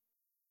hero.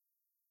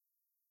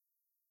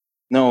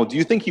 No, do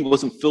you think he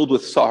wasn't filled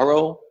with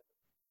sorrow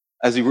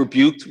as he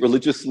rebuked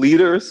religious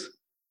leaders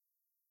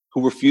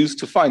who refused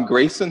to find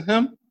grace in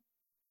him?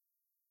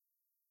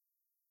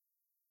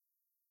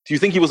 Do you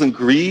think he wasn't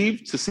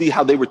grieved to see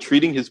how they were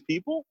treating his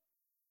people?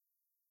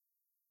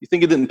 You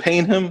think it didn't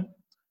pain him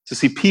to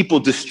see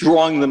people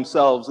destroying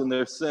themselves in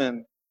their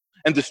sin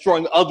and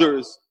destroying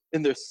others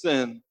in their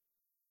sin?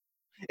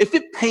 If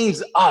it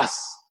pains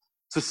us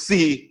to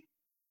see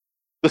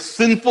the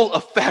sinful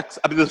effects,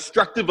 the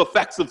destructive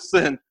effects of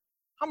sin,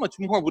 how much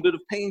more would it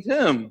have pained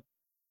him?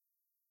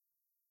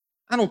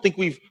 I don't think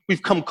we've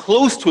come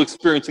close to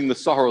experiencing the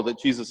sorrow that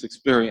Jesus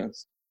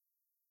experienced.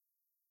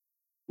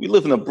 We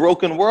live in a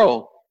broken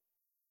world.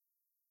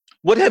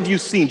 What have you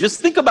seen?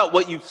 Just think about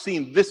what you've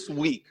seen this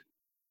week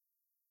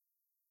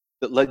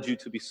that led you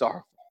to be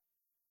sorrowful.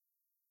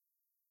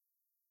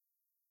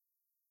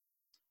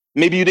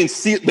 Maybe you didn't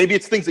see it. Maybe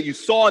it's things that you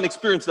saw and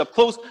experienced up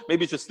close.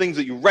 Maybe it's just things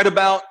that you read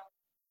about.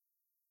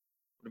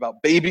 What about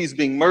babies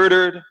being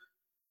murdered?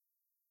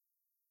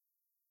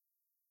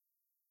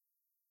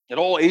 At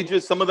all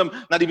ages, some of them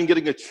not even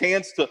getting a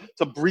chance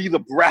to breathe a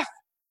breath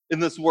in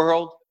this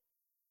world.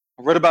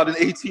 I read about an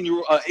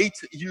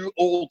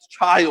 8-year-old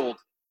child,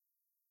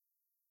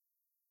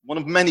 one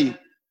of many,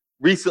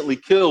 recently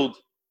killed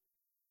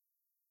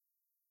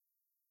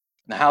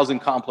in a housing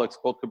complex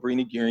called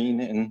Cabrini Green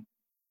in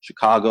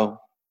Chicago.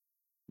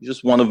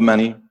 Just one of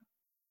many.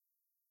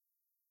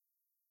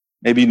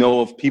 Maybe you know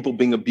of people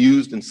being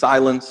abused in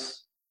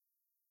silence,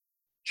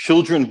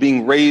 children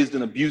being raised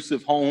in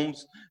abusive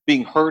homes,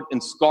 being hurt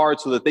and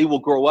scarred so that they will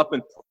grow up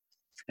and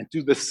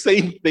do the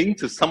same thing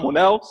to someone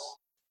else.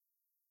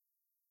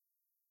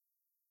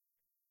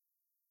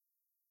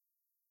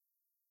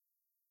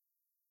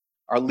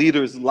 Our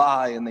leaders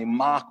lie and they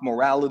mock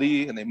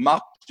morality and they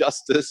mock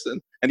justice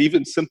and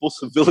even simple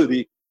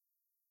civility.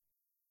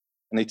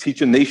 And they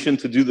teach a nation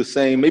to do the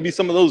same. Maybe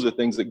some of those are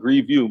things that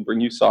grieve you and bring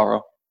you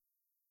sorrow.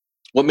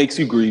 What makes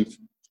you grieve?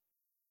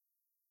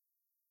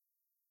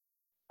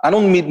 I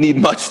don't need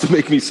much to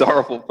make me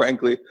sorrowful,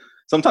 frankly.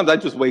 Sometimes I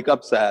just wake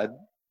up sad.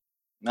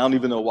 I don't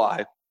even know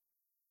why.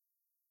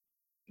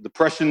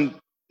 Depression,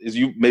 as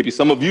maybe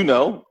some of you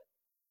know,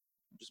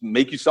 just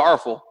make you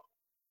sorrowful.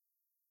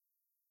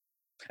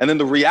 And then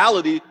the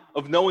reality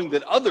of knowing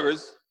that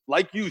others,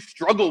 like you,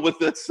 struggle with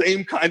that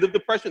same kind of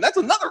depression. That's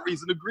another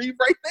reason to grieve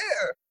right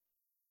there.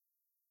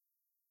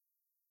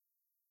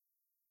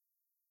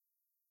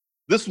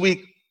 This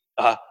week,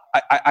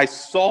 I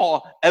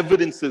saw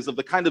evidences of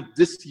the kind of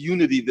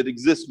disunity that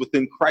exists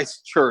within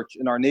Christ's church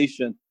in our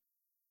nation.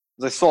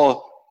 As I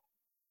saw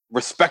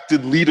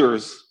respected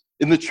leaders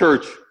in the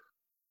church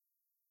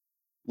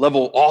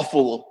level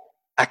awful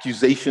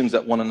accusations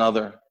at one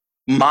another,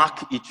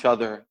 mock each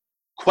other,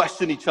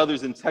 question each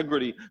other's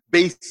integrity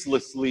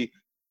baselessly.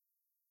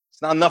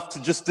 It's not enough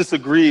to just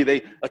disagree.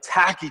 They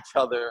attack each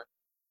other.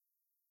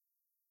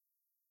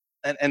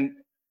 And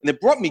it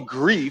brought me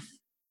grief.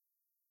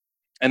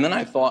 And then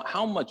I thought,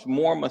 how much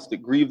more must it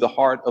grieve the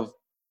heart of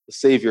the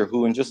Savior,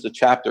 who in just a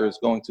chapter is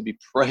going to be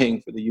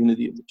praying for the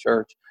unity of the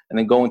church and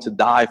then going to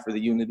die for the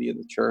unity of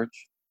the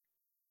church.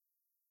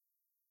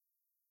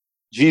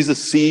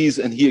 Jesus sees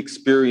and he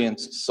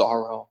experienced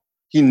sorrow.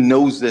 He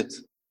knows it.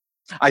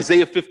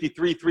 Isaiah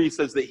 53:3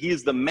 says that he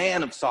is the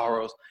man of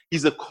sorrows.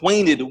 He's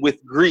acquainted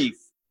with grief.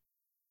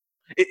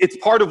 It's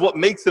part of what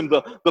makes him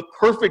the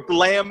perfect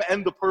lamb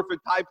and the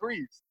perfect high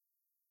priest.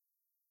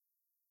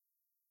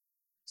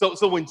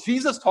 So when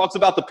Jesus talks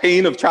about the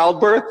pain of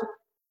childbirth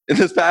in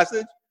this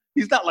passage,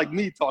 he's not like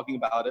me talking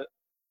about it.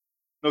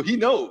 No, he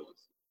knows.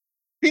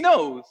 He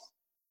knows.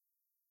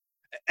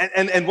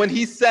 And when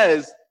he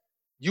says,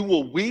 you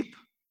will weep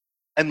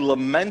and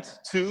lament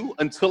too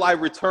until I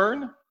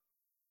return,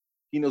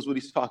 he knows what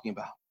he's talking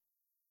about.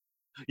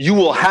 You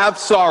will have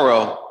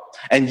sorrow,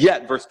 and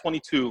yet, verse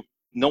 22,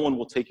 no one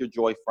will take your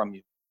joy from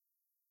you.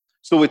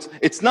 So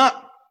it's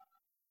not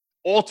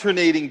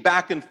alternating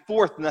back and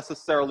forth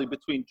necessarily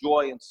between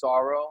joy and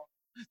sorrow.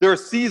 There are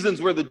seasons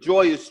where the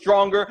joy is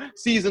stronger,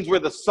 seasons where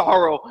the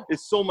sorrow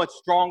is so much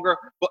stronger.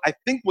 But I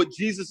think what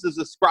Jesus is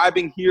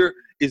describing here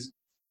is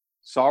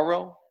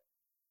sorrow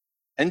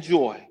and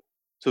joy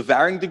to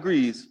varying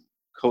degrees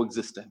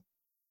coexisting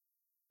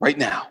right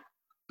now.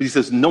 But he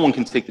says no one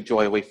can take the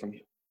joy away from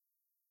you.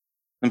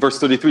 In verse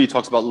 33, he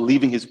talks about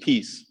leaving his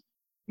peace.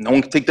 No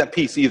one can take that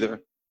peace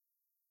either.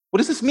 What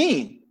does this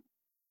mean?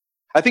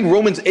 I think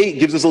Romans 8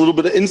 gives us a little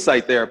bit of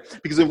insight there,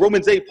 because in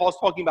Romans 8, Paul's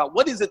talking about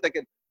what is it that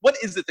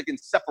can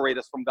separate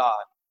us from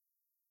God?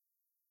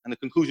 And the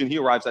conclusion he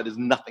arrives at is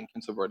nothing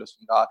can separate us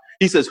from God.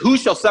 He says, who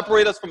shall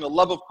separate us from the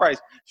love of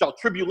Christ? Shall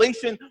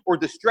tribulation or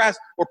distress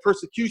or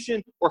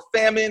persecution or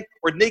famine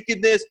or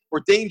nakedness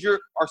or danger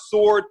or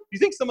sword? Do you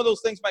think some of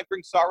those things might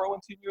bring sorrow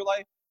into your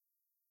life?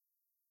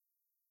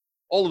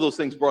 All of those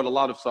things brought a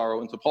lot of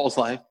sorrow into Paul's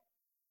life.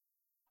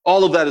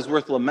 All of that is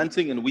worth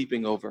lamenting and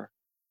weeping over.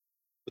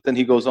 But then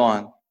he goes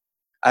on,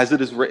 as it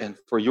is written,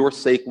 for your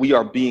sake we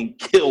are being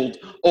killed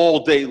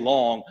all day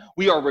long.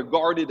 We are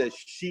regarded as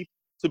sheep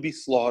to be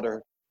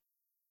slaughtered.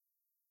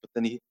 But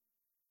then he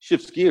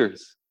shifts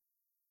gears.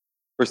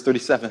 Verse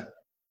 37,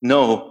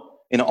 no,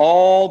 in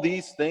all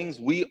these things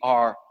we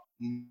are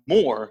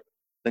more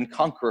than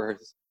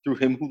conquerors through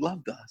him who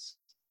loved us.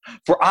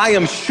 For I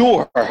am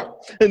sure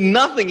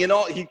nothing in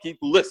all, he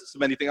lists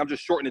many things, I'm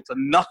just shortening it to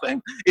nothing,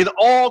 in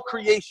all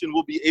creation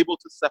will be able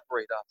to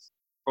separate us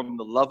from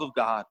the love of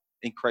God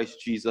in Christ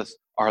Jesus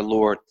our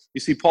Lord. You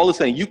see, Paul is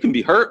saying you can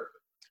be hurt,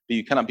 but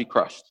you cannot be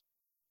crushed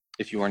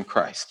if you are in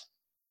Christ.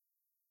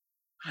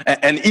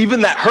 And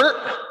even that hurt,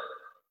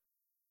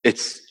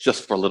 it's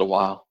just for a little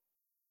while.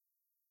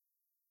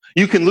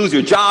 You can lose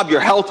your job,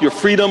 your health, your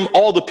freedom,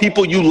 all the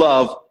people you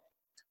love,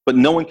 but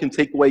no one can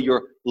take away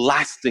your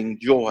lasting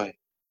joy,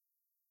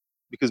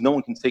 because no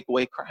one can take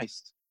away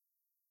Christ.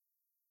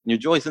 And your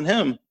joy is in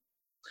him.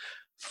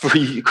 For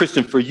you,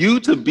 Christian, for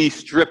you to be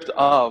stripped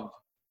of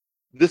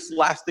this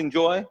lasting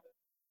joy,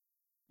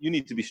 you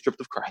need to be stripped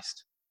of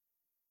Christ.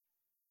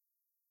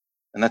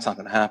 And that's not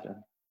going to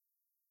happen.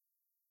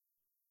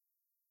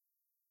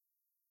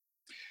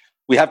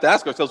 We have to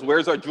ask ourselves,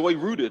 where's our joy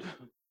rooted?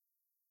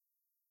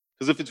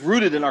 Because if it's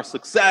rooted in our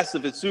success,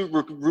 if it's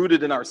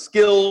rooted in our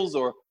skills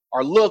or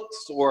our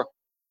looks or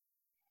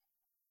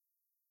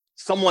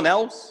someone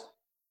else,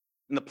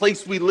 in the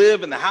place we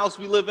live, in the house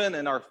we live in,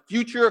 and our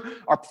future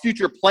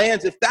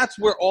plans, if that's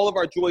where all of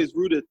our joy is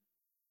rooted,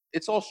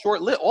 it's all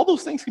short-lived. All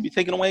those things can be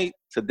taken away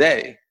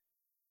today.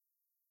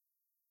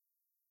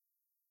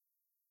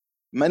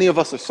 Many of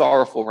us are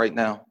sorrowful right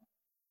now.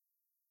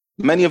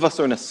 Many of us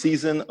are in a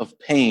season of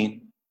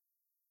pain.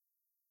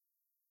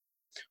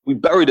 We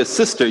buried a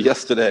sister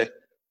yesterday,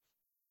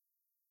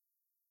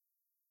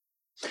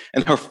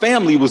 and her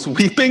family was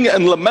weeping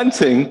and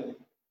lamenting.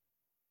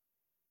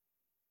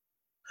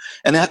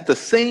 And at the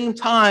same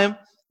time,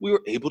 we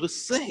were able to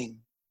sing.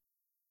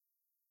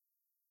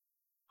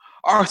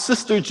 Our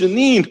sister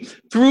Janine,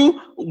 through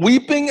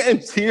weeping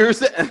and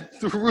tears and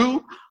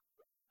through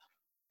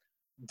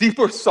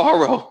deeper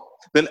sorrow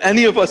than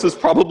any of us is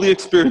probably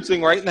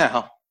experiencing right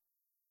now,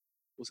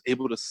 was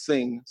able to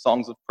sing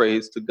songs of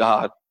praise to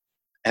God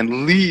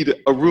and lead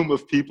a room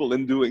of people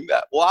in doing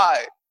that.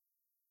 Why?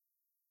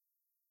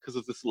 Because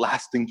of this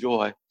lasting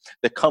joy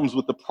that comes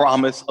with the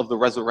promise of the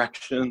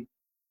resurrection.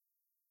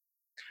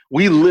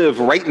 We live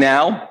right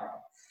now,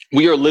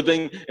 we are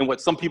living in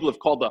what some people have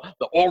called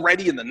the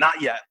already and the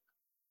not yet.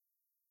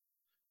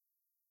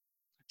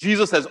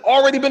 Jesus has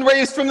already been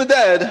raised from the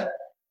dead,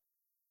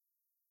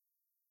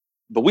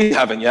 but we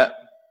haven't yet.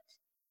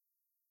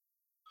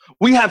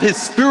 We have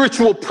his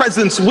spiritual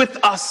presence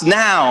with us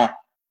now.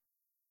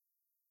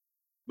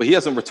 But he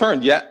hasn't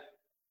returned yet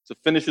to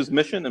finish his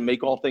mission and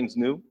make all things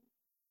new.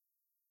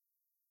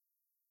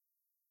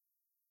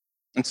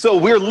 And so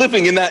we're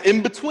living in that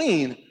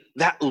in-between,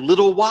 that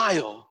little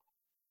while.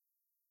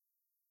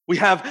 We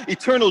have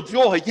eternal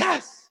joy,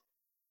 yes,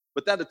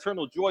 but that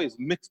eternal joy is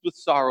mixed with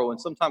sorrow,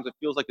 and sometimes it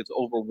feels like it's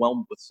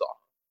overwhelmed with sorrow.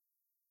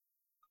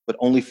 But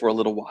only for a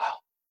little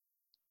while.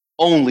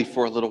 Only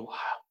for a little while.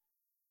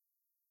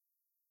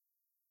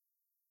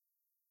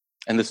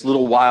 And this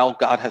little while,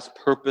 God has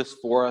purpose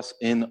for us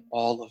in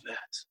all of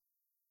it.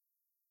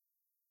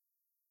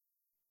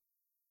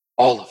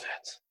 All of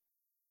it.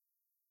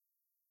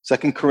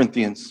 2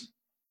 Corinthians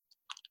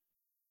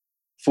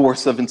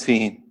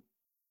 4:17.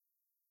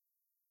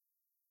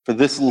 For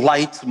this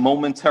light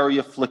momentary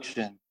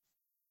affliction,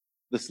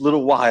 this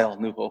little while,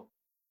 New Hope,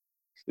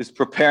 is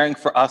preparing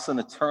for us an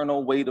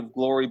eternal weight of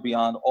glory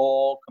beyond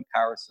all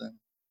comparison.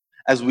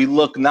 As we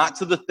look not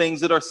to the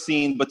things that are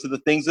seen, but to the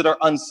things that are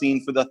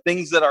unseen. For the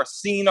things that are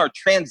seen are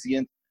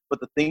transient, but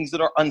the things that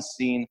are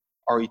unseen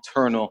are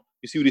eternal.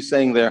 You see what he's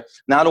saying there?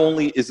 Not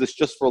only is this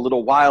just for a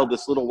little while,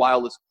 this little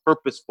while is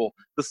purposeful.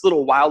 This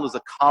little while is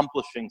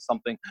accomplishing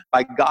something.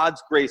 By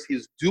God's grace,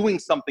 he's doing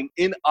something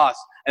in us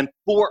and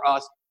for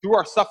us through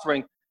our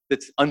suffering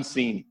that's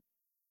unseen.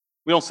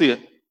 We don't see it,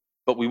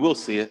 but we will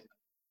see it.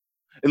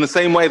 In the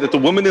same way that the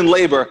woman in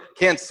labor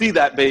can't see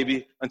that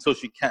baby until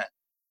she can.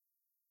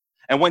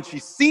 And when she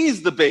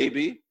sees the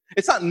baby,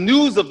 it's not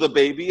news of the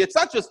baby. It's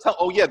not just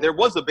oh yeah, there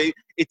was a baby.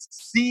 It's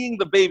seeing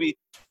the baby.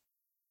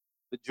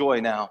 The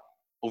joy now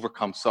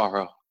overcomes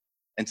sorrow.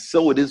 And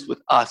so it is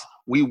with us.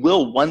 We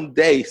will one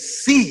day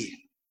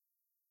see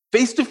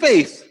face to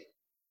face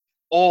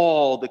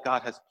all that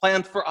God has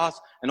planned for us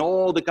and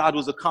all that God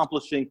was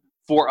accomplishing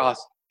for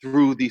us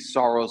through these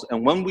sorrows.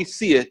 And when we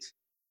see it,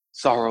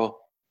 sorrow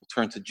will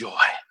turn to joy.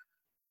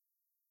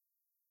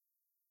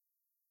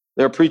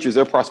 There are preachers,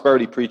 there are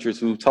prosperity preachers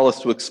who tell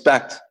us to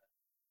expect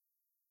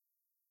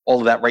all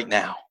of that right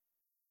now.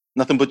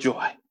 Nothing but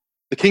joy.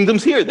 The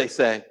kingdom's here, they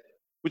say,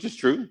 which is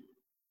true.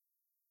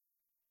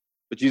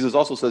 But Jesus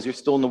also says you're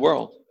still in the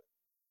world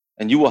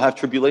and you will have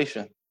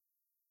tribulation.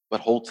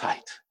 But hold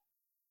tight.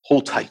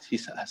 Hold tight, he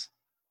says.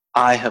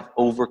 I have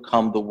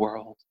overcome the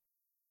world.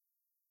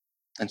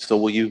 And so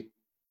will you.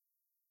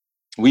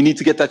 We need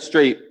to get that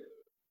straight.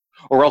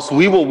 Or else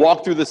we will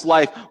walk through this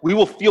life.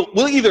 We'll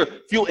either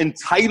feel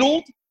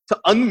entitled to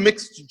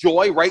unmixed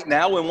joy right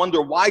now and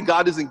wonder why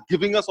God isn't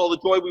giving us all the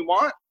joy we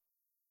want.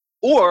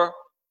 Or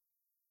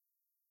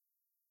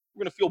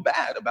we're going to feel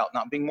bad about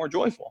not being more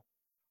joyful.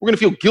 We're going to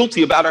feel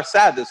guilty about our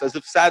sadness, as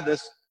if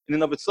sadness in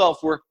and of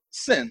itself were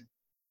sin.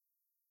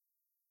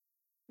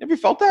 Have you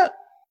felt that?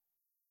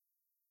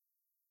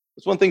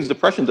 That's one thing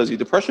depression does.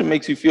 Depression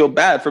makes you feel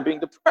bad for being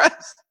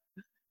depressed.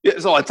 Yeah,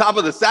 so on top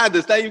of the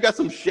sadness, now you've got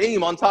some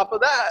shame on top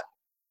of that.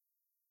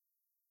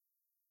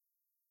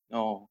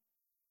 No.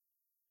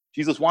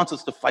 Jesus wants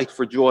us to fight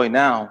for joy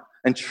now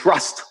and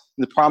trust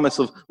in the promise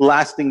of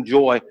lasting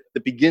joy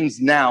that begins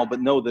now, but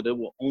know that it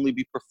will only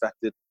be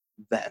perfected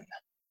then.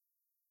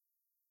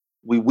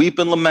 We weep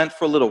and lament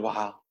for a little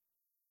while.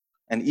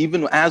 And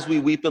even as we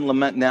weep and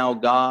lament now,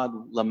 God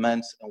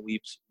laments and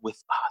weeps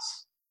with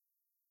us.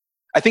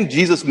 I think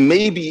Jesus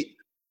maybe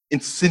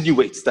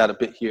insinuates that a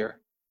bit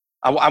here.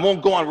 I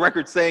won't go on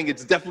record saying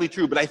it's definitely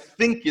true, but I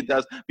think it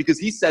does, because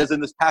he says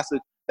in this passage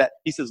that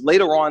he says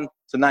later on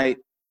tonight,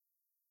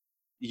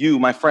 you,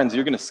 my friends,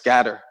 you're going to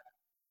scatter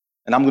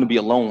and I'm going to be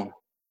alone,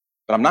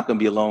 but I'm not going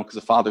to be alone because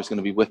the Father's going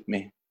to be with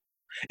me.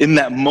 In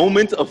that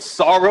moment of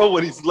sorrow,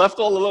 when he's left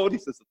all alone, he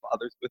says, the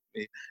Father's with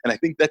me. And I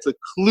think that's a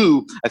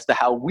clue as to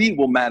how we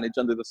will manage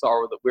under the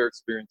sorrow that we're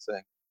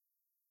experiencing.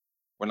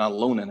 We're not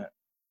alone in it.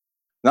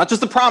 Not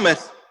just a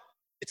promise,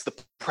 it's the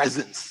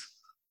presence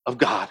of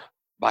God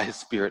by his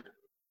Spirit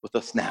with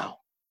us now.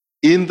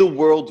 In the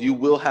world, you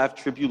will have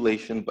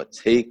tribulation, but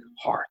take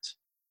heart.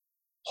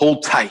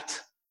 Hold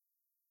tight.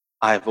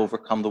 I have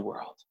overcome the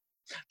world.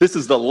 This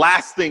is the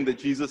last thing that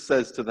Jesus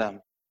says to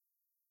them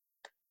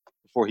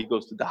before he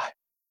goes to die.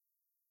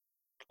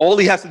 All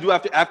he has to do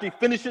after he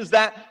finishes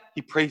that,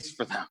 he prays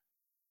for them.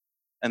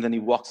 And then he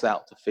walks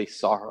out to face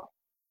sorrow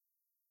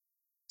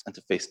and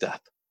to face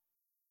death.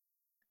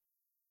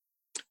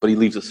 But he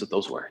leaves us with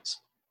those words.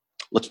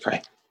 Let's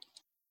pray.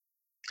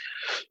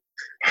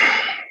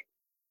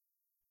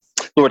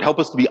 Lord, help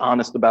us to be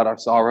honest about our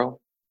sorrow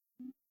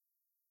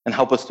and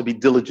help us to be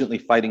diligently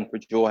fighting for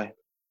joy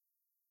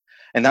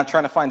and not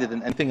trying to find it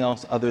in anything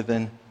else other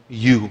than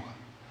you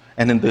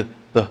and in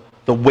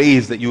the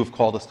ways that you have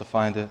called us to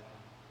find it.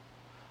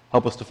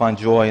 Help us to find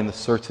joy in the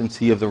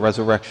certainty of the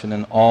resurrection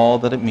and all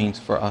that it means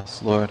for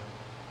us, Lord.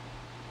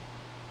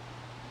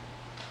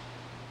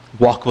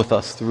 Walk with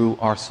us through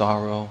our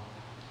sorrow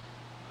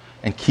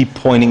and keep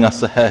pointing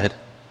us ahead.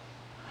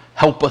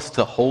 Help us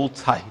to hold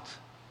tight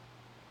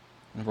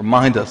and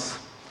remind us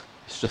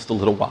it's just a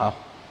little while.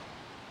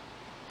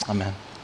 Amen.